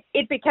 So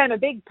it became a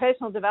big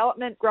personal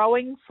development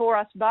growing for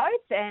us both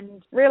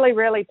and really,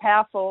 really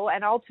powerful.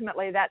 And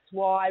ultimately, that's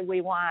why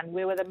we won.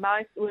 We were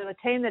the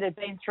team that had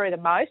been through the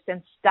most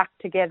and stuck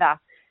together.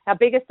 Our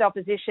biggest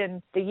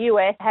opposition, the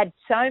US, had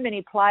so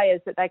many players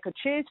that they could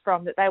choose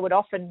from that they would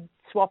often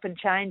swap and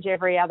change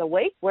every other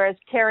week, whereas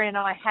Kerry and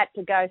I had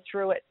to go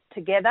through it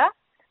together.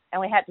 And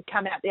we had to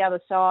come out the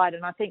other side.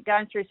 And I think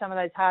going through some of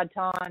those hard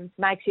times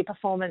makes your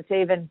performance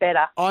even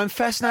better. I'm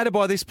fascinated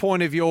by this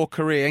point of your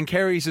career and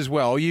Kerry's as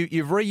well.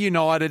 You've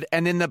reunited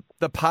and then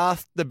the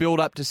path, the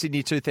build-up to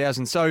Sydney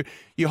 2000. So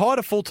you hired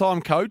a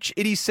full-time coach.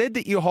 It is said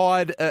that you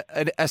hired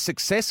a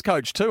success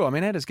coach too. I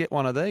mean, how do you get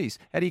one of these?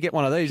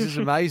 This is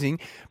amazing.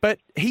 But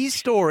his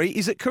story,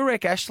 is it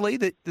correct, Ashley,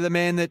 that the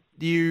man that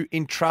you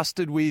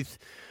entrusted with,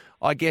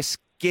 I guess,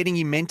 getting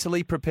you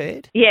mentally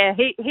prepared? Yeah,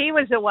 he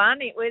was the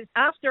one. It was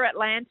after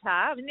Atlanta.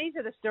 I mean, these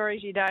are the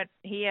stories you don't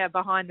hear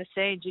behind the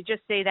scenes. You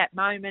just see that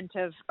moment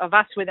of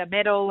us with a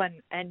medal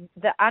and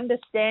the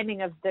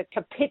understanding of the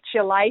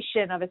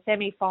capitulation of a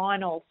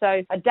semi-final.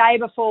 So a day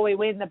before we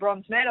win the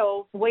bronze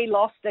medal, we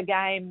lost a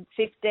game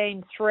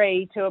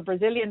 15-3 to a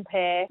Brazilian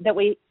pair that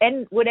we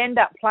would end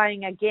up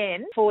playing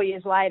again 4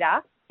 years later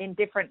in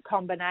different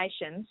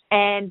combinations.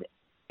 And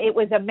it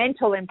was a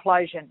mental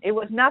implosion. It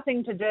was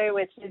nothing to do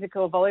with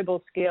physical volleyball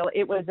skill.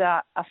 It was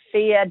a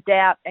fear,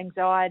 doubt,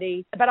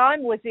 anxiety. But I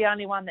was the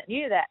only one that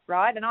knew that,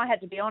 right? And I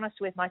had to be honest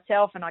with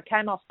myself, and I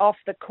came off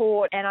the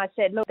court and I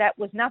said, look, that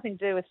was nothing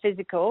to do with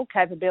physical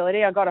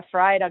capability. I got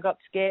afraid. I got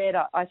scared.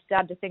 I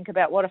started to think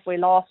about what if we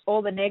lost,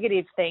 all the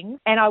negative things.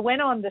 And I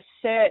went on the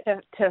search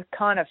to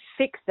kind of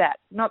fix that.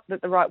 Not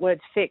that the right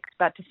word's fix,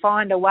 but to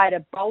find a way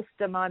to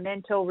bolster my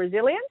mental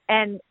resilience.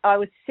 And I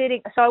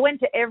went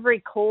to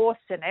every course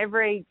and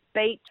every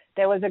beach.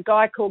 There was a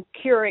guy called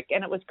Curic,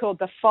 and it was called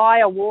the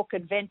Fire Walk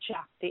Adventure,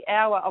 the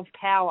Hour of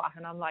Power.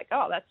 And I'm like,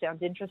 oh, that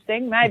sounds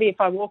interesting. Maybe if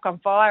I walk on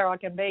fire, I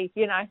can be,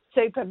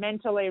 super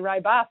mentally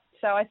robust.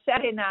 So I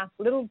sat in a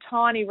little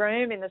tiny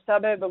room in the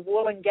suburb of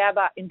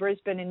Woolloongabba in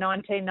Brisbane in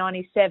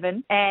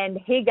 1997, and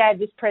he gave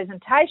this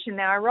presentation.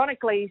 Now,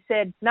 ironically, he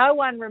said, no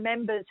one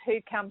remembers who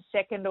comes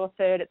second or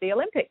third at the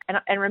Olympics.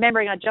 And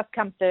remembering I just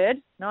come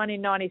third,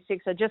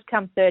 1996, I just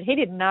come third. He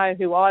didn't know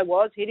who I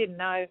was. He didn't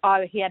know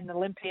he had an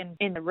Olympian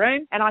in the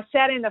room. And I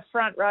sat in the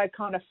front row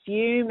kind of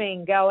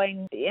fuming,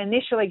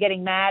 initially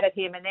getting mad at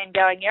him and then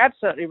going, you're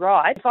absolutely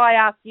right. If I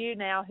ask you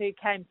now who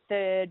came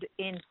third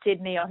in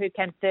Sydney or who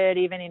came third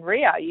even in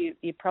Rio,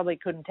 you probably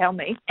couldn't tell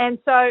me. And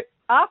so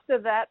after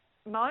that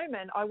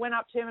moment, I went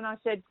up to him and I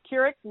said,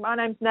 Curic, my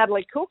name's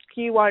Natalie Cook.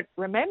 You won't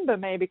remember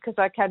me because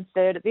I came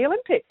third at the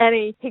Olympics.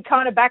 And he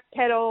kind of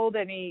backpedaled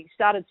and he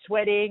started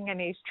sweating and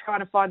he's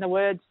trying to find the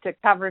words to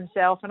cover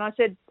himself. And I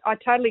said, I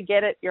totally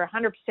get it. You're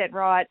 100%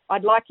 right.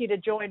 I'd like you to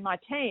join my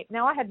team.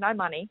 Now, I had no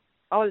money.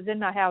 I didn't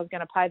know how I was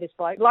going to pay this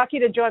bloke. I'd like you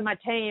to join my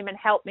team and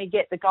help me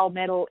get the gold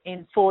medal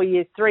in 3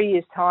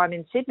 years' time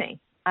in Sydney.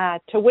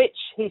 To which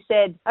he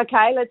said,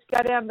 okay, let's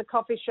go down to the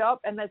coffee shop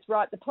and let's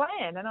write the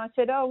plan. And I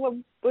said, oh, well,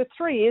 we're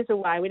 3 years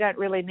away. We don't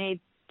really need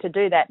to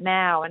do that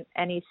now.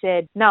 And he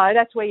said, no,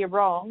 that's where you're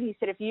wrong. He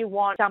said, if you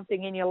want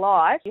something in your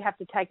life, you have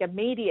to take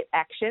immediate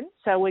action.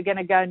 So we're going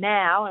to go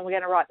now and we're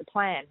going to write the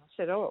plan. I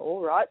said, oh,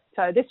 all right.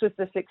 So this was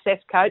the success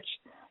coach,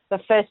 the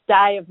first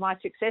day of my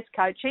success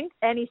coaching.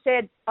 And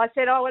I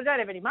said, oh, well, I don't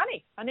have any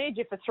money. I need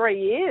you for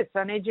 3 years.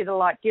 I need you to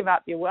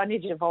I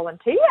need you to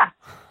volunteer.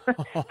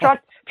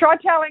 Try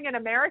telling an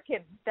American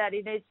that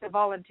he needs to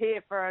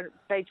volunteer for a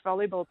beach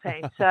volleyball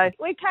team. So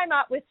we came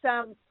up with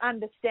some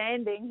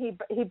understanding.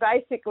 He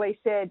basically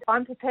said,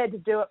 I'm prepared to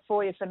do it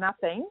for you for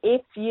nothing.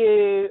 If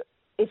you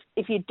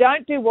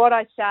don't do what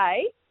I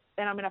say,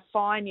 then I'm going to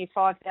fine you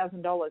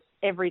 $5,000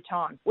 every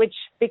time, which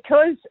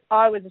because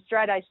I was a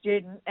straight A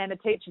student and a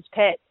teacher's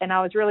pet and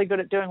I was really good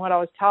at doing what I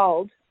was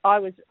told,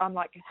 I'm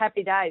like,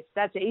 happy days.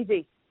 That's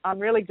easy. I'm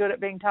really good at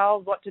being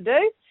told what to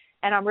do.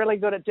 and I'm really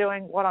good at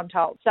doing what I'm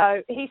told.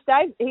 So he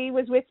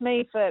was with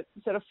me for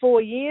sort of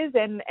 4 years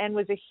and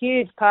was a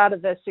huge part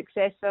of the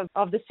success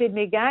of the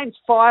Sydney Games.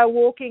 Fire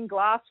walking,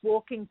 glass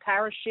walking,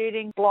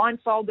 parachuting,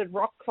 blindfolded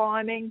rock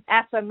climbing,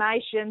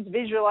 affirmations,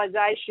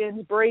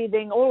 visualizations,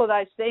 breathing, all of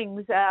those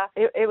things.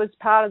 It was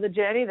part of the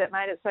journey that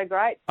made it so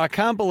great. I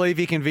can't believe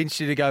he convinced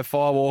you to go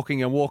fire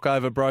walking and walk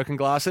over broken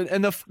glass.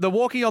 And the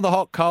walking on the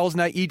hot coals,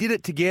 Nate, you did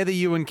it together,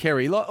 you and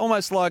Kerry.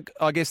 Almost like,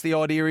 I guess the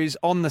idea is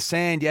on the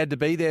sand, you had to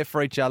be there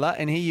for each other,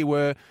 and here you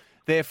were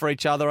there for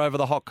each other over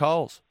the hot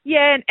coals.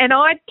 Yeah, and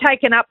I'd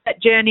taken up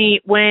that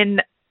journey when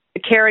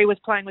Kerry was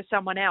playing with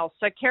someone else.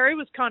 So Kerry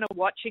was kind of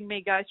watching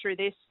me go through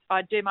this.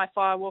 I'd do my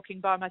fire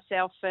walking by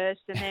myself first,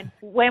 and then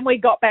when we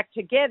got back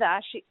together,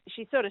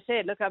 she sort of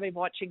said, look, I've been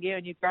watching you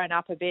and you've grown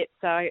up a bit,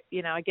 so,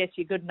 I guess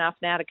you're good enough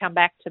now to come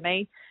back to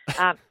me.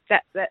 That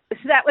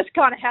was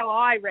kind of how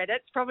I read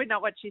it. It's probably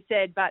not what she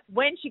said, but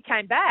when she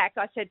came back,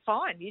 I said,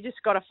 fine, you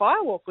just got to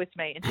fire walk with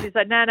me. And she's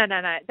like, no,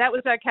 that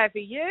was okay for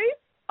you.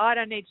 I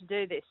don't need to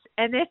do this.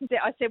 And then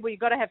I said, well, you've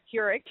got to have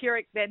Keurig.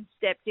 Keurig then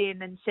stepped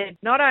in and said,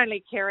 not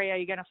only, Kerry, are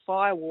you going to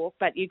fire walk,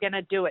 but you're going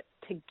to do it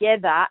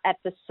together at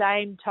the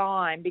same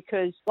time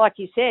because, like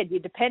you said, you're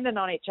dependent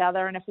on each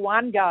other. And if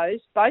one goes,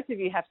 both of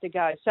you have to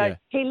go. So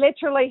He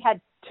literally had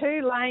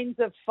 2 lanes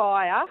of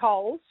fire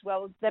coals.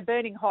 Well, they're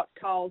burning hot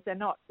coals. They're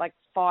not like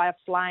fire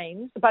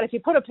flames. But if you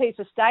put a piece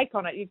of steak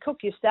on it, you cook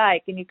your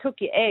steak and you cook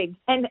your egg.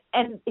 And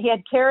he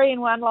had Kerry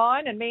in one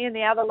line and me in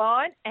the other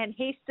line. And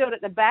he stood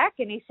at the back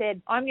and he said,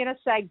 I'm going to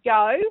say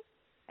go.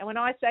 And when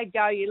I say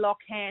go, you lock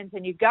hands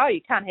and you go.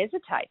 You can't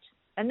hesitate.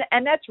 And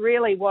that's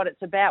really what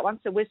it's about. Once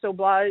the whistle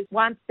blows,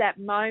 once that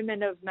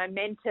moment of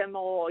momentum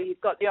or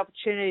you've got the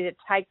opportunity to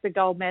take the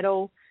gold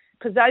medal,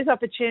 because those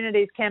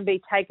opportunities can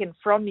be taken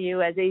from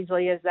you as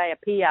easily as they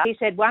appear. He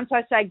said, once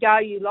I say go,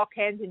 you lock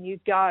hands and you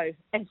go.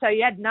 And so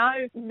you had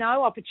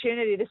no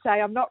opportunity to say,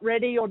 I'm not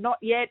ready or not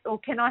yet, or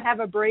can I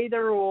have a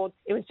breather, or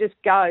it was just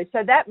go.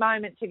 So that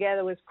moment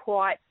together was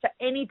so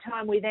any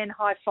time we then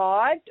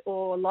high-fived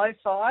or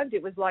low-fived,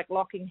 it was like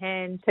locking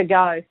hands to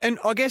go. And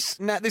I guess,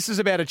 Nat, this is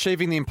about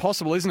achieving the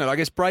impossible, isn't it? I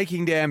guess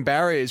breaking down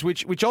barriers,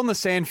 which on the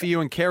sand for you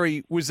and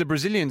Kerry was the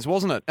Brazilians,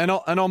 wasn't it? And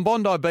on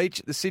Bondi Beach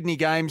at the Sydney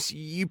Games,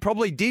 you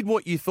probably did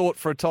what you thought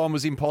for a time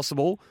was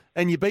impossible,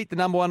 and you beat the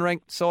number 1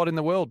 ranked side in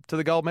the world to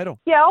the gold medal.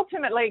 Yeah,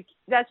 ultimately,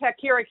 that's how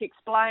Keurig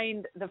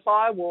explained the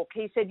fire walk.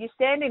 He said, you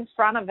stand in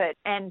front of it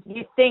and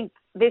you think,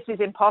 this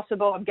is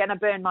impossible, I'm going to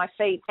burn my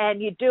feet.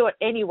 And you do it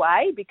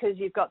anyway because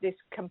you've got this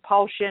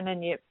compulsion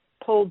and you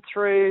pulled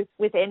through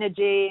with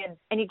energy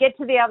and you get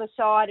to the other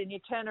side and you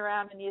turn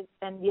around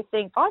and you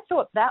think, I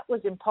thought that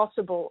was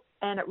impossible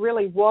and it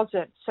really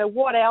wasn't. So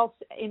what else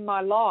in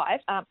my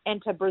life,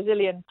 enter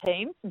Brazilian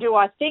team, do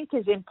I think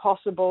is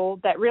impossible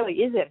that really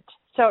isn't?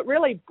 So it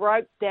really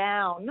broke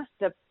down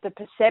the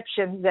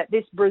perceptions that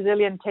this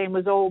Brazilian team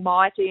was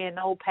almighty and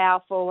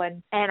all-powerful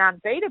and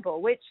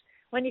unbeatable, which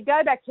when you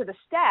go back to the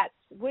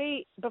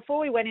stats, before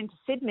we went into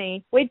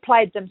Sydney, we'd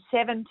played them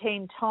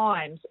 17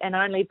 times and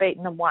only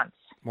beaten them once.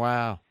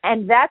 Wow.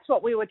 And that's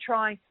what we were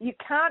trying. You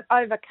can't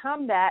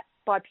overcome that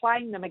by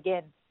playing them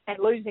again and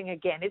losing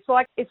again. It's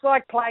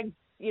like playing,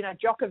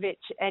 Djokovic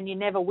and you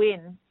never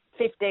win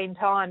 15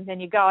 times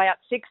and you go out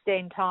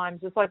 16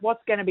 times. It's like,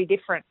 what's going to be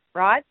different,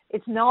 right?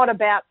 It's not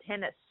about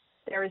tennis.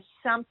 There is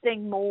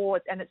something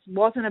more, and it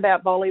wasn't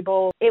about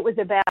volleyball. It was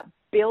about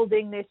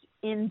building this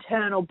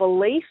internal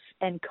belief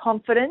and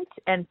confidence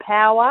and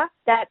power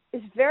that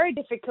is very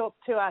difficult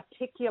to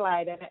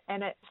articulate.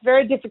 And it's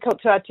very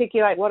difficult to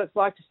articulate what it's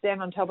like to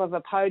stand on top of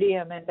a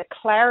podium. And the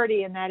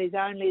clarity in that is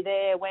only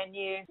there when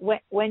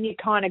you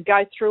kind of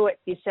go through it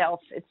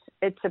yourself.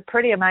 It's a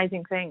pretty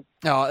amazing thing.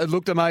 Oh, it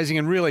looked amazing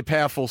and really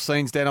powerful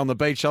scenes down on the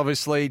beach,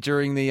 obviously,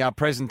 during the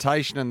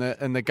presentation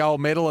and the gold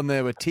medal, and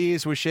there were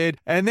tears were shed.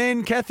 And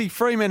then Cathy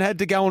Freeman had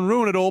to go and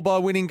ruin it all by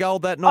winning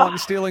gold that night and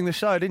stealing the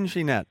show, didn't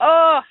she, Nat?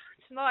 Oh,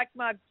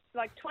 it's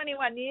like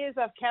 21 years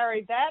I've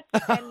carried that,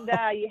 and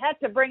you had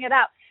to bring it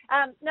up.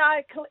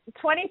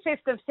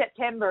 25th of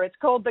September, it's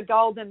called the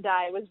Golden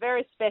Day. It was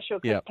very special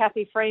because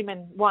Cathy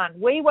Freeman won.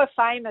 We were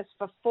famous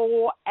for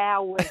 4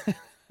 hours.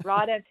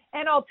 Right,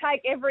 and I'll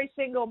take every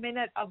single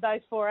minute of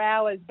those 4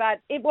 hours. But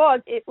it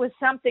was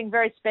something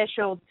very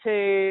special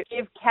to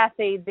give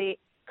Cathy the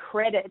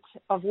credit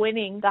of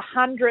winning the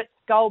 100th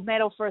gold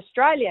medal for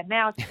Australia.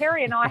 Now, if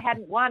Kerry and I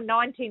hadn't won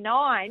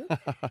 99,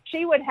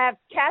 she would have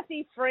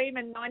Cathy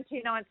Freeman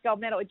 99th gold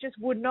medal. It just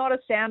would not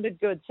have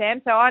sounded good,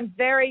 Sam. So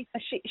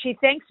she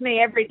thanks me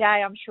every day,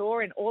 I'm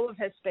sure, in all of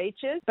her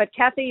speeches. But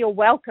Cathy, you're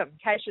welcome.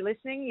 In case you're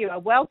listening, you are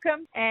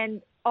welcome.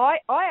 And I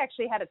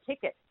actually had a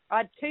ticket. I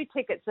had 2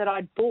 tickets that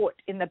I'd bought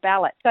in the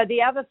ballot. So the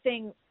other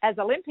thing, as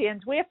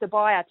Olympians, we have to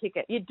buy our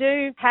ticket. You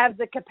do have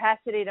the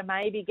capacity to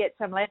maybe get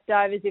some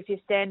leftovers if you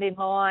stand in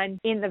line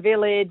in the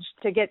village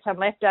to get some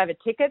leftover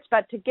tickets.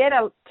 But to get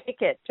a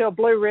ticket to a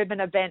blue ribbon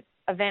event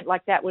event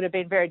like that would have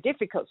been very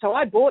difficult. So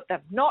I bought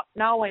them, not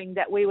knowing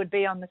that we would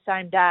be on the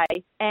same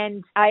day.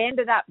 And I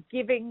ended up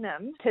giving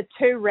them to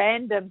two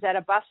randoms at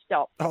a bus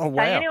stop. Oh,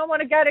 wow. Saying,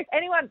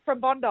 anyone from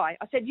Bondi? I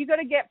said, you got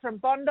to get from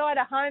Bondi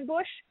to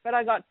Homebush. But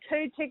I got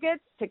 2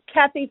 tickets to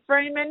Kathy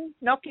Freeman.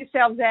 Knock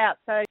yourselves out.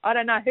 So I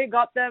don't know who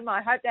got them.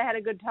 I hope they had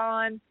a good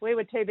time. We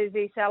were too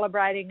busy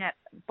celebrating at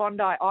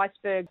Bondi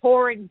Iceberg,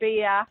 pouring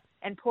beer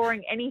and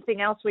pouring anything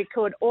else we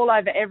could all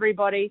over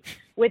everybody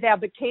with our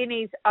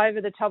bikinis over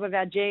the top of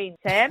our jeans.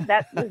 Sam,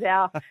 that was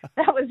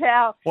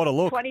our what a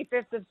look.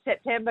 25th of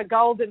September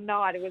golden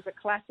night. It was a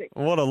classic.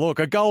 What a look.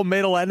 A gold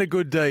medal and a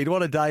good deed.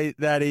 What a day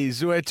that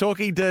is. We're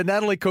talking to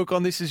Natalie Cook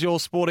on This Is Your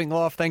Sporting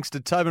Life, thanks to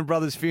Tobin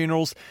Brothers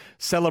Funerals,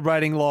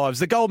 celebrating lives.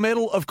 The gold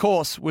medal, of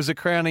course, was a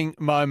crowning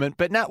moment,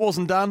 but Nat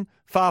wasn't done.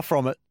 Far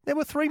from it. There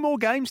were 3 more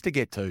games to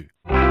get to.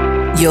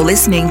 You're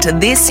listening to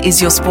This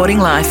Is Your Sporting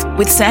Life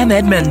with Sam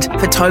Edmund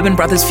for Tobin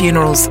Brothers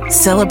Funerals,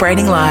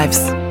 celebrating lives.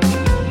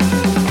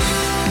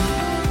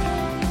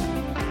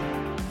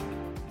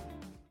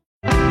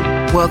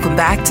 Welcome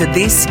back to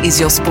This Is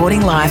Your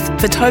Sporting Life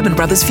for Tobin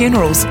Brothers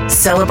Funerals,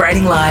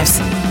 celebrating lives.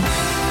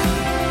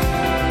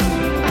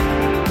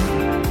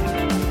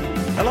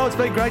 Hello, it's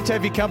been great to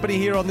have your company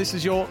here on This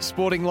Is Your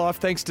Sporting Life,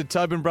 thanks to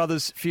Tobin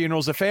Brothers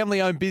Funerals, a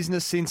family-owned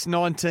business since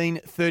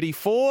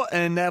 1934,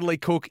 and Natalie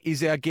Cook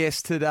is our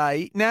guest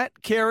today. Nat,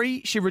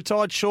 Kerry, she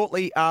retired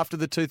shortly after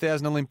the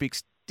 2000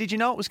 Olympics. Did you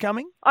know it was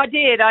coming? I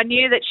did. I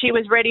knew that she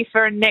was ready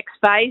for a next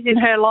phase in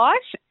her life,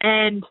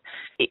 and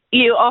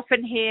you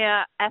often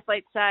hear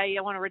athletes say,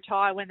 I want to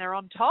retire when they're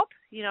on top.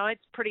 You know,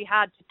 it's pretty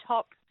hard to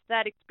top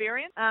that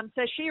experience.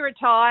 So she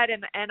retired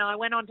and I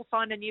went on to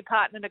find a new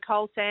partner,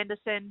 Nicole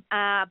Sanderson.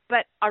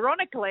 But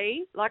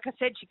ironically, like I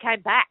said, she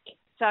came back.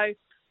 So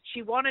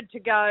she wanted to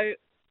go.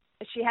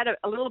 She had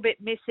a little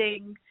bit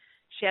missing.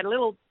 She had a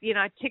little,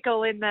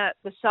 tickle in the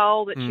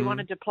soul that she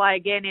wanted to play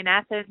again in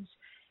Athens.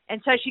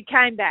 And so she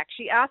came back.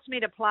 She asked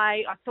me to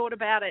play. I thought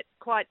about it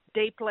quite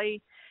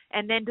deeply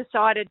and then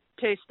decided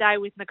to stay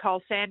with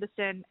Nicole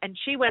Sanderson. And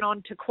she went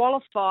on to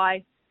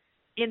qualify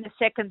in the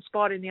second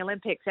spot in the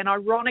Olympics. And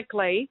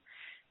ironically,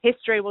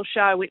 history will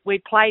show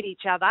we played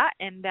each other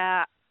and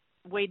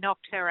we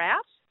knocked her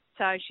out.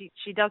 So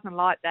she doesn't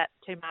like that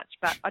too much,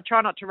 but I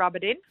try not to rub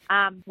it in.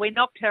 We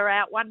knocked her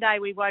out. One day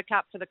we woke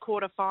up for the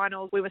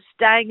quarterfinals. We were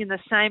staying in the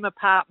same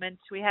apartment.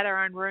 We had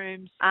our own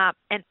rooms.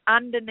 And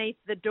underneath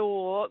the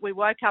door, we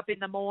woke up in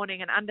the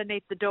morning and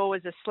underneath the door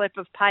was a slip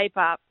of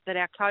paper that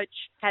our coach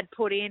had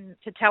put in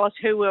to tell us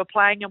who we were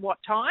playing and what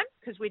time,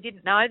 because we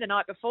didn't know the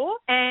night before.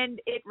 And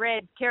it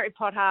read Kerry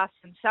Potthast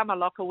and Summer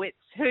Lockowitz,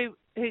 who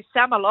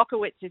Summer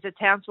Lockowitz is a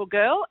Townsville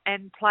girl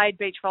and played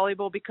beach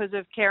volleyball because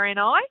of Kerry and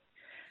I.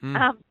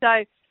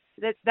 So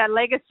that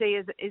legacy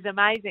is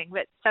amazing.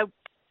 But so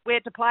we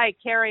had to play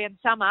Kerry and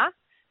Summer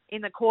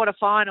in the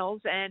quarterfinals,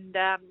 and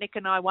Nick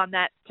and I won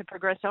that to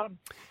progress on.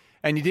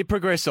 And you did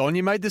progress on.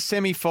 You made the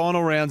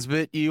semi-final rounds,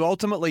 but you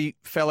ultimately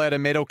fell out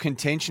of medal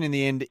contention in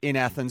the end in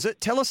Athens.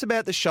 Tell us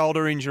about the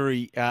shoulder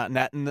injury,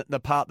 Nat, and the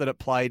part that it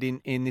played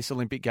in this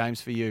Olympic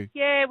Games for you.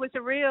 Yeah, it was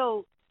a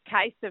real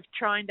case of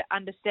trying to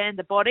understand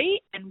the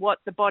body and what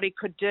the body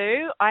could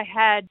do. I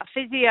had a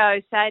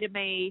physio say to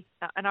me,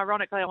 and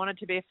ironically I wanted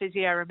to be a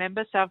physio,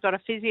 remember, so I've got a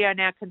physio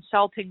now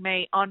consulting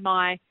me on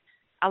my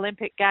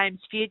Olympic Games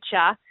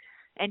future,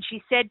 and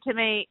she said to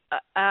me,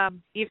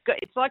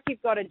 it's like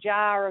you've got a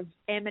jar of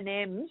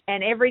M&Ms,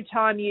 and every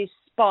time you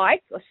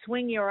spike or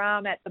swing your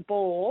arm at the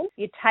ball,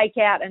 you take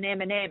out an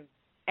M&M.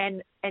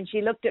 And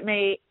she looked at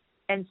me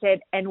and said,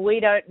 and we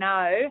don't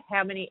know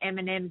how many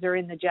M&Ms are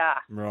in the jar.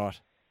 Right.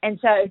 And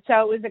so it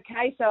was a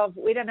case of,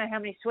 we don't know how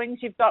many swings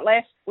you've got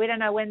left. We don't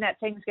know when that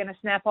thing's going to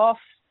snap off.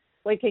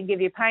 We can give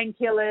you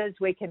painkillers.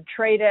 We can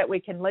treat it. We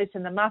can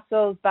loosen the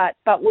muscles, but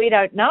we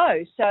don't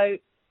know. So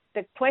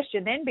the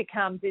question then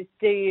becomes is,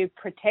 do you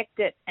protect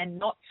it and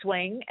not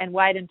swing and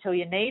wait until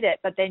you need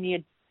it, but then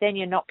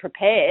you're not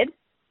prepared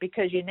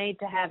because you need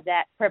to have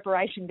that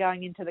preparation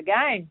going into the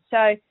game.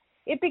 So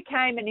it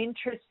became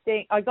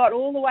I got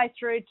all the way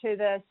through to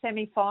the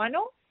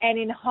semi-final. And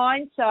in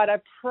hindsight,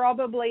 I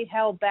probably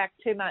held back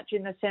too much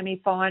in the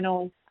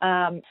semi-final,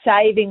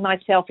 saving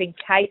myself in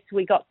case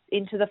we got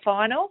into the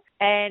final.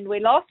 And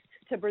we lost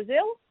to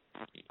Brazil,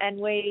 and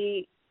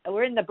we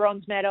were in the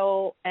bronze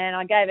medal, and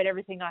I gave it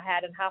everything I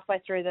had. And halfway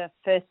through the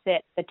first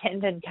set, the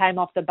tendon came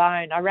off the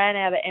bone. I ran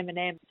out of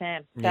M&M,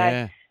 Sam. So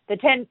yeah. The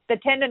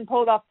tendon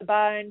pulled off the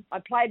bone. I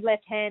played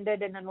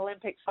left-handed in an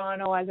Olympics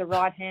final as a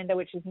right-hander,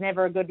 which is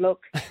never a good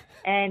look.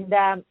 And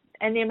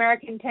the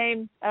American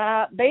team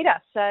beat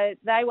us. So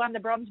they won the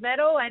bronze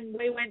medal, and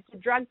we went to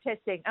drug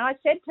testing. And I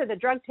said to the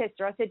drug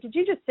tester, I said, did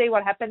you just see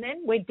what happened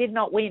then? We did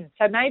not win.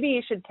 So maybe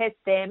you should test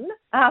them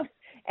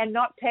and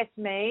not test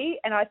me.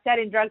 And I sat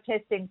in drug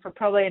testing for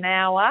probably an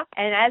hour.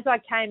 And as I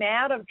came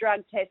out of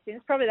drug testing,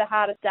 it's probably the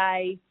hardest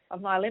day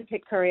of my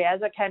Olympic career.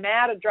 As I came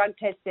out of drug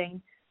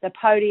testing, the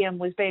podium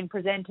was being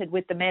presented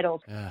with the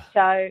medals.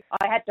 So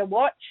I had to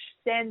watch,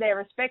 stand there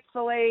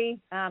respectfully,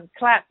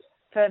 clap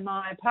for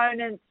my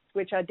opponents,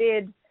 which I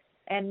did,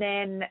 and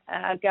then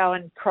go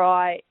and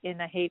cry in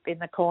a heap in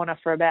the corner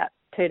for about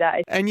 2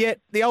 days. And yet,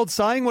 the old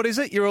saying, what is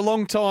it? You're a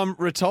long time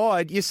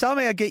retired. You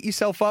somehow get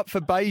yourself up for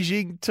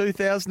Beijing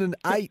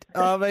 2008.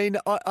 I mean,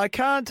 I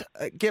can't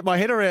get my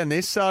head around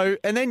this. So,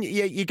 and then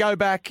you go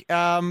back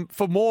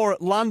for more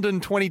at London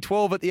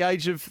 2012 at the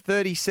age of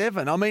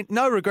 37. I mean,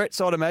 no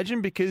regrets, I'd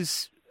imagine,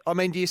 because, I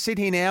mean, do you sit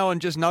here now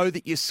and just know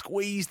that you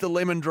squeezed the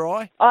lemon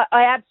dry? I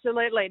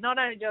absolutely. Not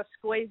only do I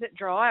squeeze it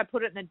dry, I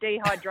put it in the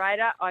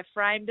dehydrator, I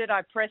framed it,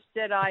 I pressed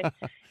it,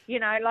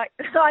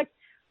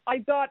 I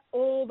got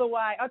all the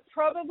way. I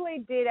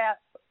probably did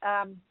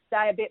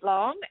stay a bit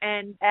long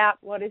and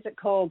outstayed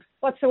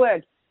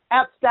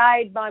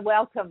my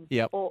welcome.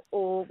 Yep.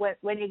 Or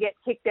when you get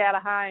kicked out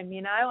of home,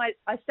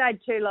 I stayed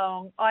too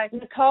long.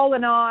 Nicole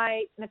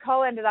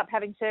ended up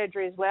having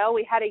surgery as well.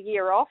 We had a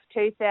year off,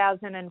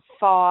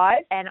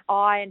 2005, and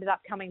I ended up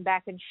coming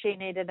back and she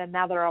needed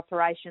another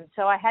operation.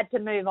 So I had to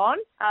move on.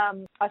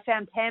 I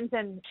found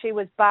Tamsin. She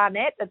was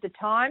Barnett at the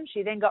time.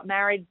 She then got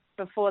married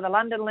before the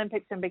London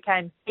Olympics and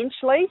became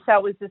Inchley. So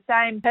it was the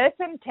same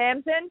person,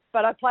 Tamsin,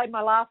 but I played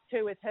my last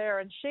two with her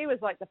and she was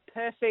like the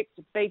perfect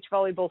beach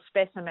volleyball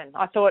specimen.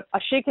 I thought,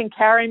 she can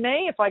carry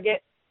me if I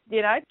get,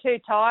 too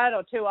tired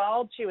or too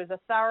old. She was a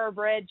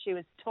thoroughbred. She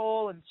was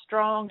tall and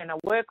strong and a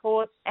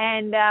workhorse.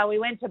 And we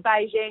went to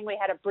Beijing. We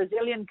had a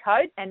Brazilian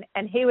coach and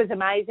he was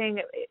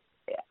amazing.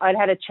 I'd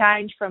had a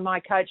change from my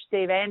coach,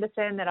 Steve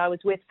Anderson, that I was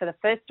with for the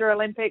first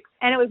Olympics.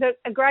 And it was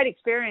a great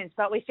experience,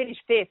 but we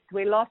finished fifth.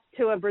 We lost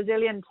to a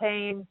Brazilian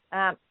team.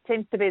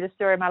 Seems to be the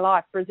story of my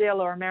life. Brazil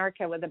or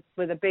America were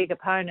the big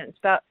opponents.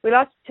 But we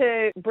lost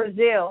to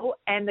Brazil,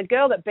 and the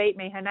girl that beat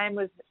me, her name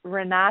was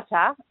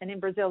Renata, and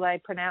in Brazil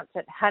they pronounce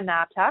it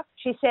Hanata.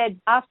 She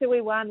said, after we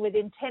won,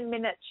 within 10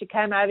 minutes, she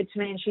came over to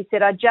me and she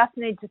said, I just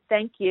need to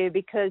thank you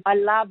because I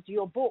loved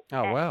your book.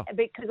 Oh, wow.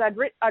 Because I'd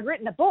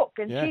written a book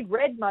and she'd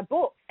read my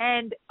book.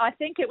 And I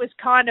think it was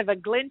kind of a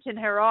glint in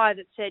her eye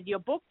that said, your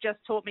book just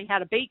taught me how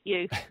to beat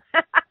you.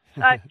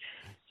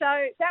 So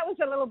that was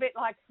a little bit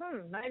like,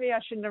 maybe I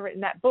shouldn't have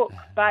written that book.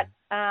 But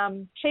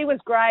she was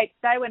great.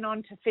 They went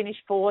on to finish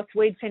fourth.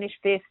 We'd finished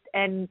fifth.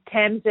 And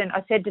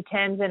I said to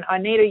Tamsin, I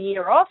need a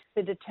year off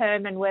to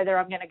determine whether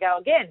I'm going to go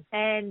again.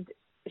 And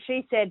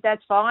she said,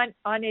 that's fine.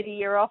 I need a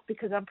year off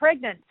because I'm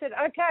pregnant. I said,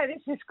 okay,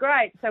 this is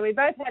great. So we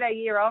both had a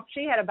year off.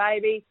 She had a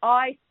baby.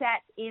 I sat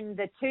in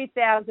the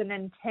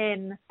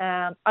 2010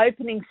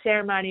 opening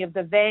ceremony of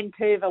the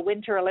Vancouver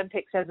Winter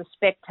Olympics as a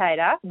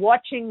spectator,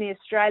 watching the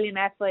Australian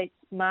athletes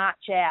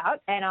march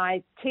out,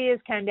 and tears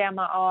came down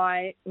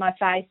my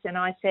face, and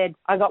I said,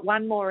 I got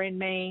one more in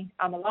me.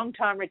 I'm a long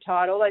time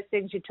retired. All those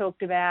things you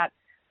talked about.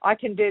 I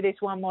can do this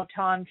one more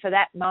time for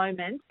that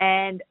moment.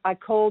 And I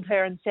called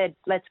her and said,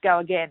 let's go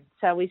again.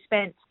 So we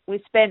spent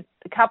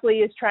a couple of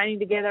years training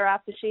together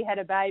after she had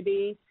a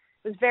baby.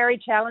 It was very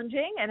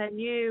challenging and a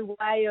new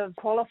way of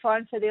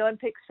qualifying for the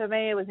Olympics for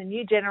me. It was a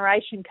new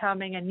generation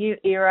coming, a new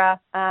era.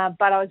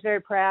 But I was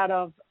very proud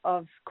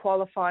of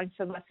qualifying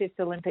for my fifth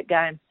Olympic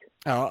Games.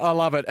 Oh, I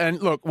love it. And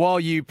look, while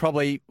you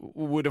probably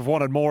would have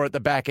wanted more at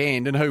the back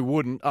end, and who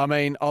wouldn't, I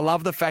mean, I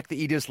love the fact that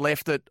you just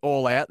left it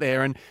all out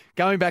there. And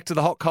going back to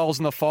the hot coals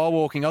and the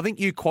firewalking, I think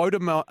you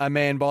quoted a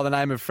man by the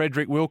name of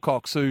Frederick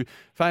Wilcox, who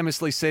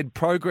famously said,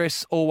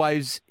 progress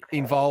always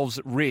involves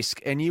risk,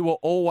 and you were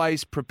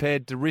always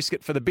prepared to risk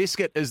it for the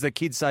biscuit, as the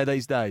kids say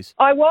these days.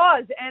 I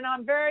was, and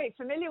I'm very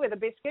familiar with a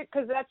biscuit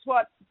because that's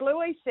what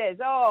Bluey says.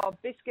 Oh,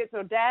 biscuits,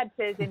 or Dad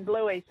says in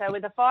Bluey. So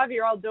with a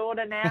 5-year-old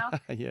daughter now,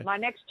 my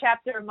next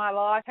chapter of my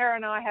life, her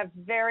and I have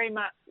very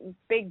much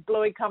big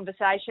Bluey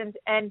conversations,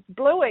 and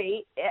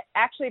Bluey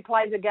actually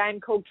plays a game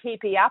called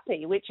Keepy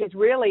Uppy, which is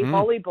really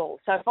volleyball.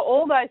 So for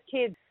all those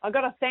kids, I've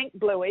got to thank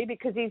Bluey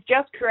because he's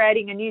just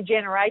creating a new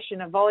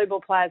generation of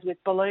volleyball players with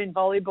balloon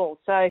volleyball.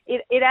 So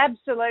it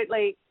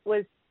absolutely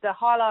was the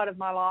highlight of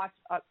my life.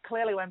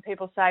 Clearly, when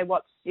people say,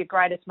 what's your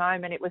greatest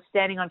moment, it was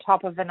standing on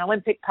top of an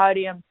Olympic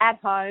podium at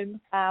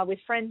home with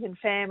friends and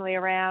family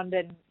around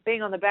and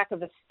being on the back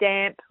of a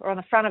stamp or on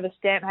the front of a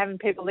stamp, having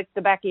people lick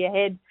the back of your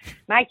head,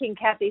 making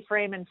Kathy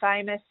Freeman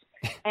famous,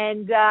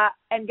 and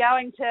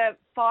going to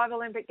 5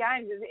 Olympic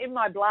Games. It was in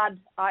my blood.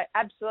 I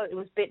absolutely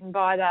was bitten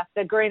by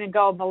the green and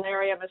gold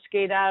malaria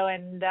mosquito,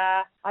 and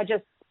I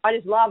just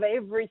love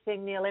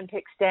everything the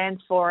Olympics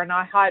stands for, and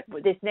I hope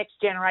this next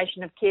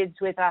generation of kids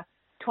with a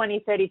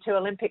 2032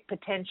 Olympic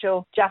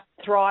potential just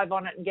thrive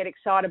on it and get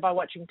excited by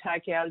watching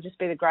Tokyo. It'll just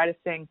be the greatest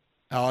thing.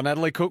 Oh,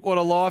 Natalie Cook, what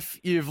a life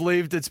you've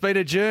lived. It's been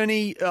a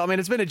journey. I mean,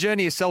 it's been a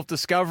journey of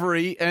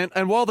self-discovery.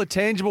 And while the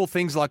tangible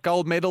things like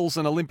gold medals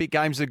and Olympic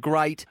Games are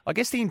great, I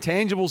guess the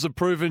intangibles have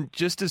proven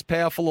just as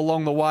powerful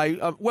along the way.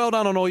 Well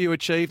done on all you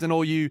achieved and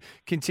all you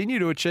continue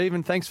to achieve.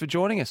 And thanks for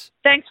joining us.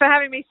 Thanks for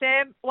having me,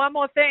 Sam. One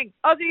more thing.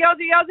 Aussie,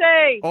 Aussie,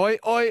 Aussie. Oi,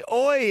 oi,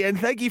 oi. And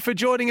thank you for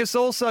joining us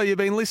also. You've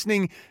been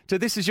listening to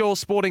This Is Your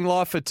Sporting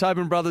Life for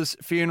Tobin Brothers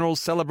Funerals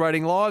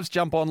Celebrating Lives.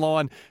 Jump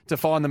online to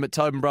find them at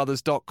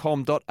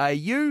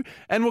tobinbrothers.com.au.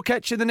 And we'll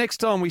catch you the next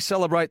time we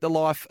celebrate the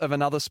life of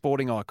another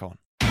sporting icon.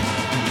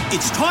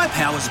 It's Tyre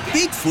Power's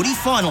Big Footy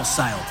Final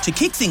Sale. To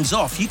kick things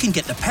off, you can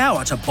get the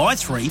power to buy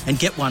 3 and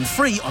get 1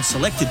 free on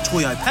selected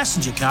Toyo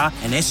passenger car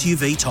and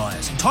SUV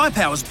tyres. Tyre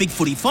Power's Big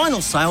Footy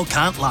Final Sale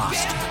can't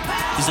last.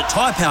 Visit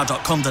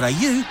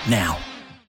tyrepower.com.au now.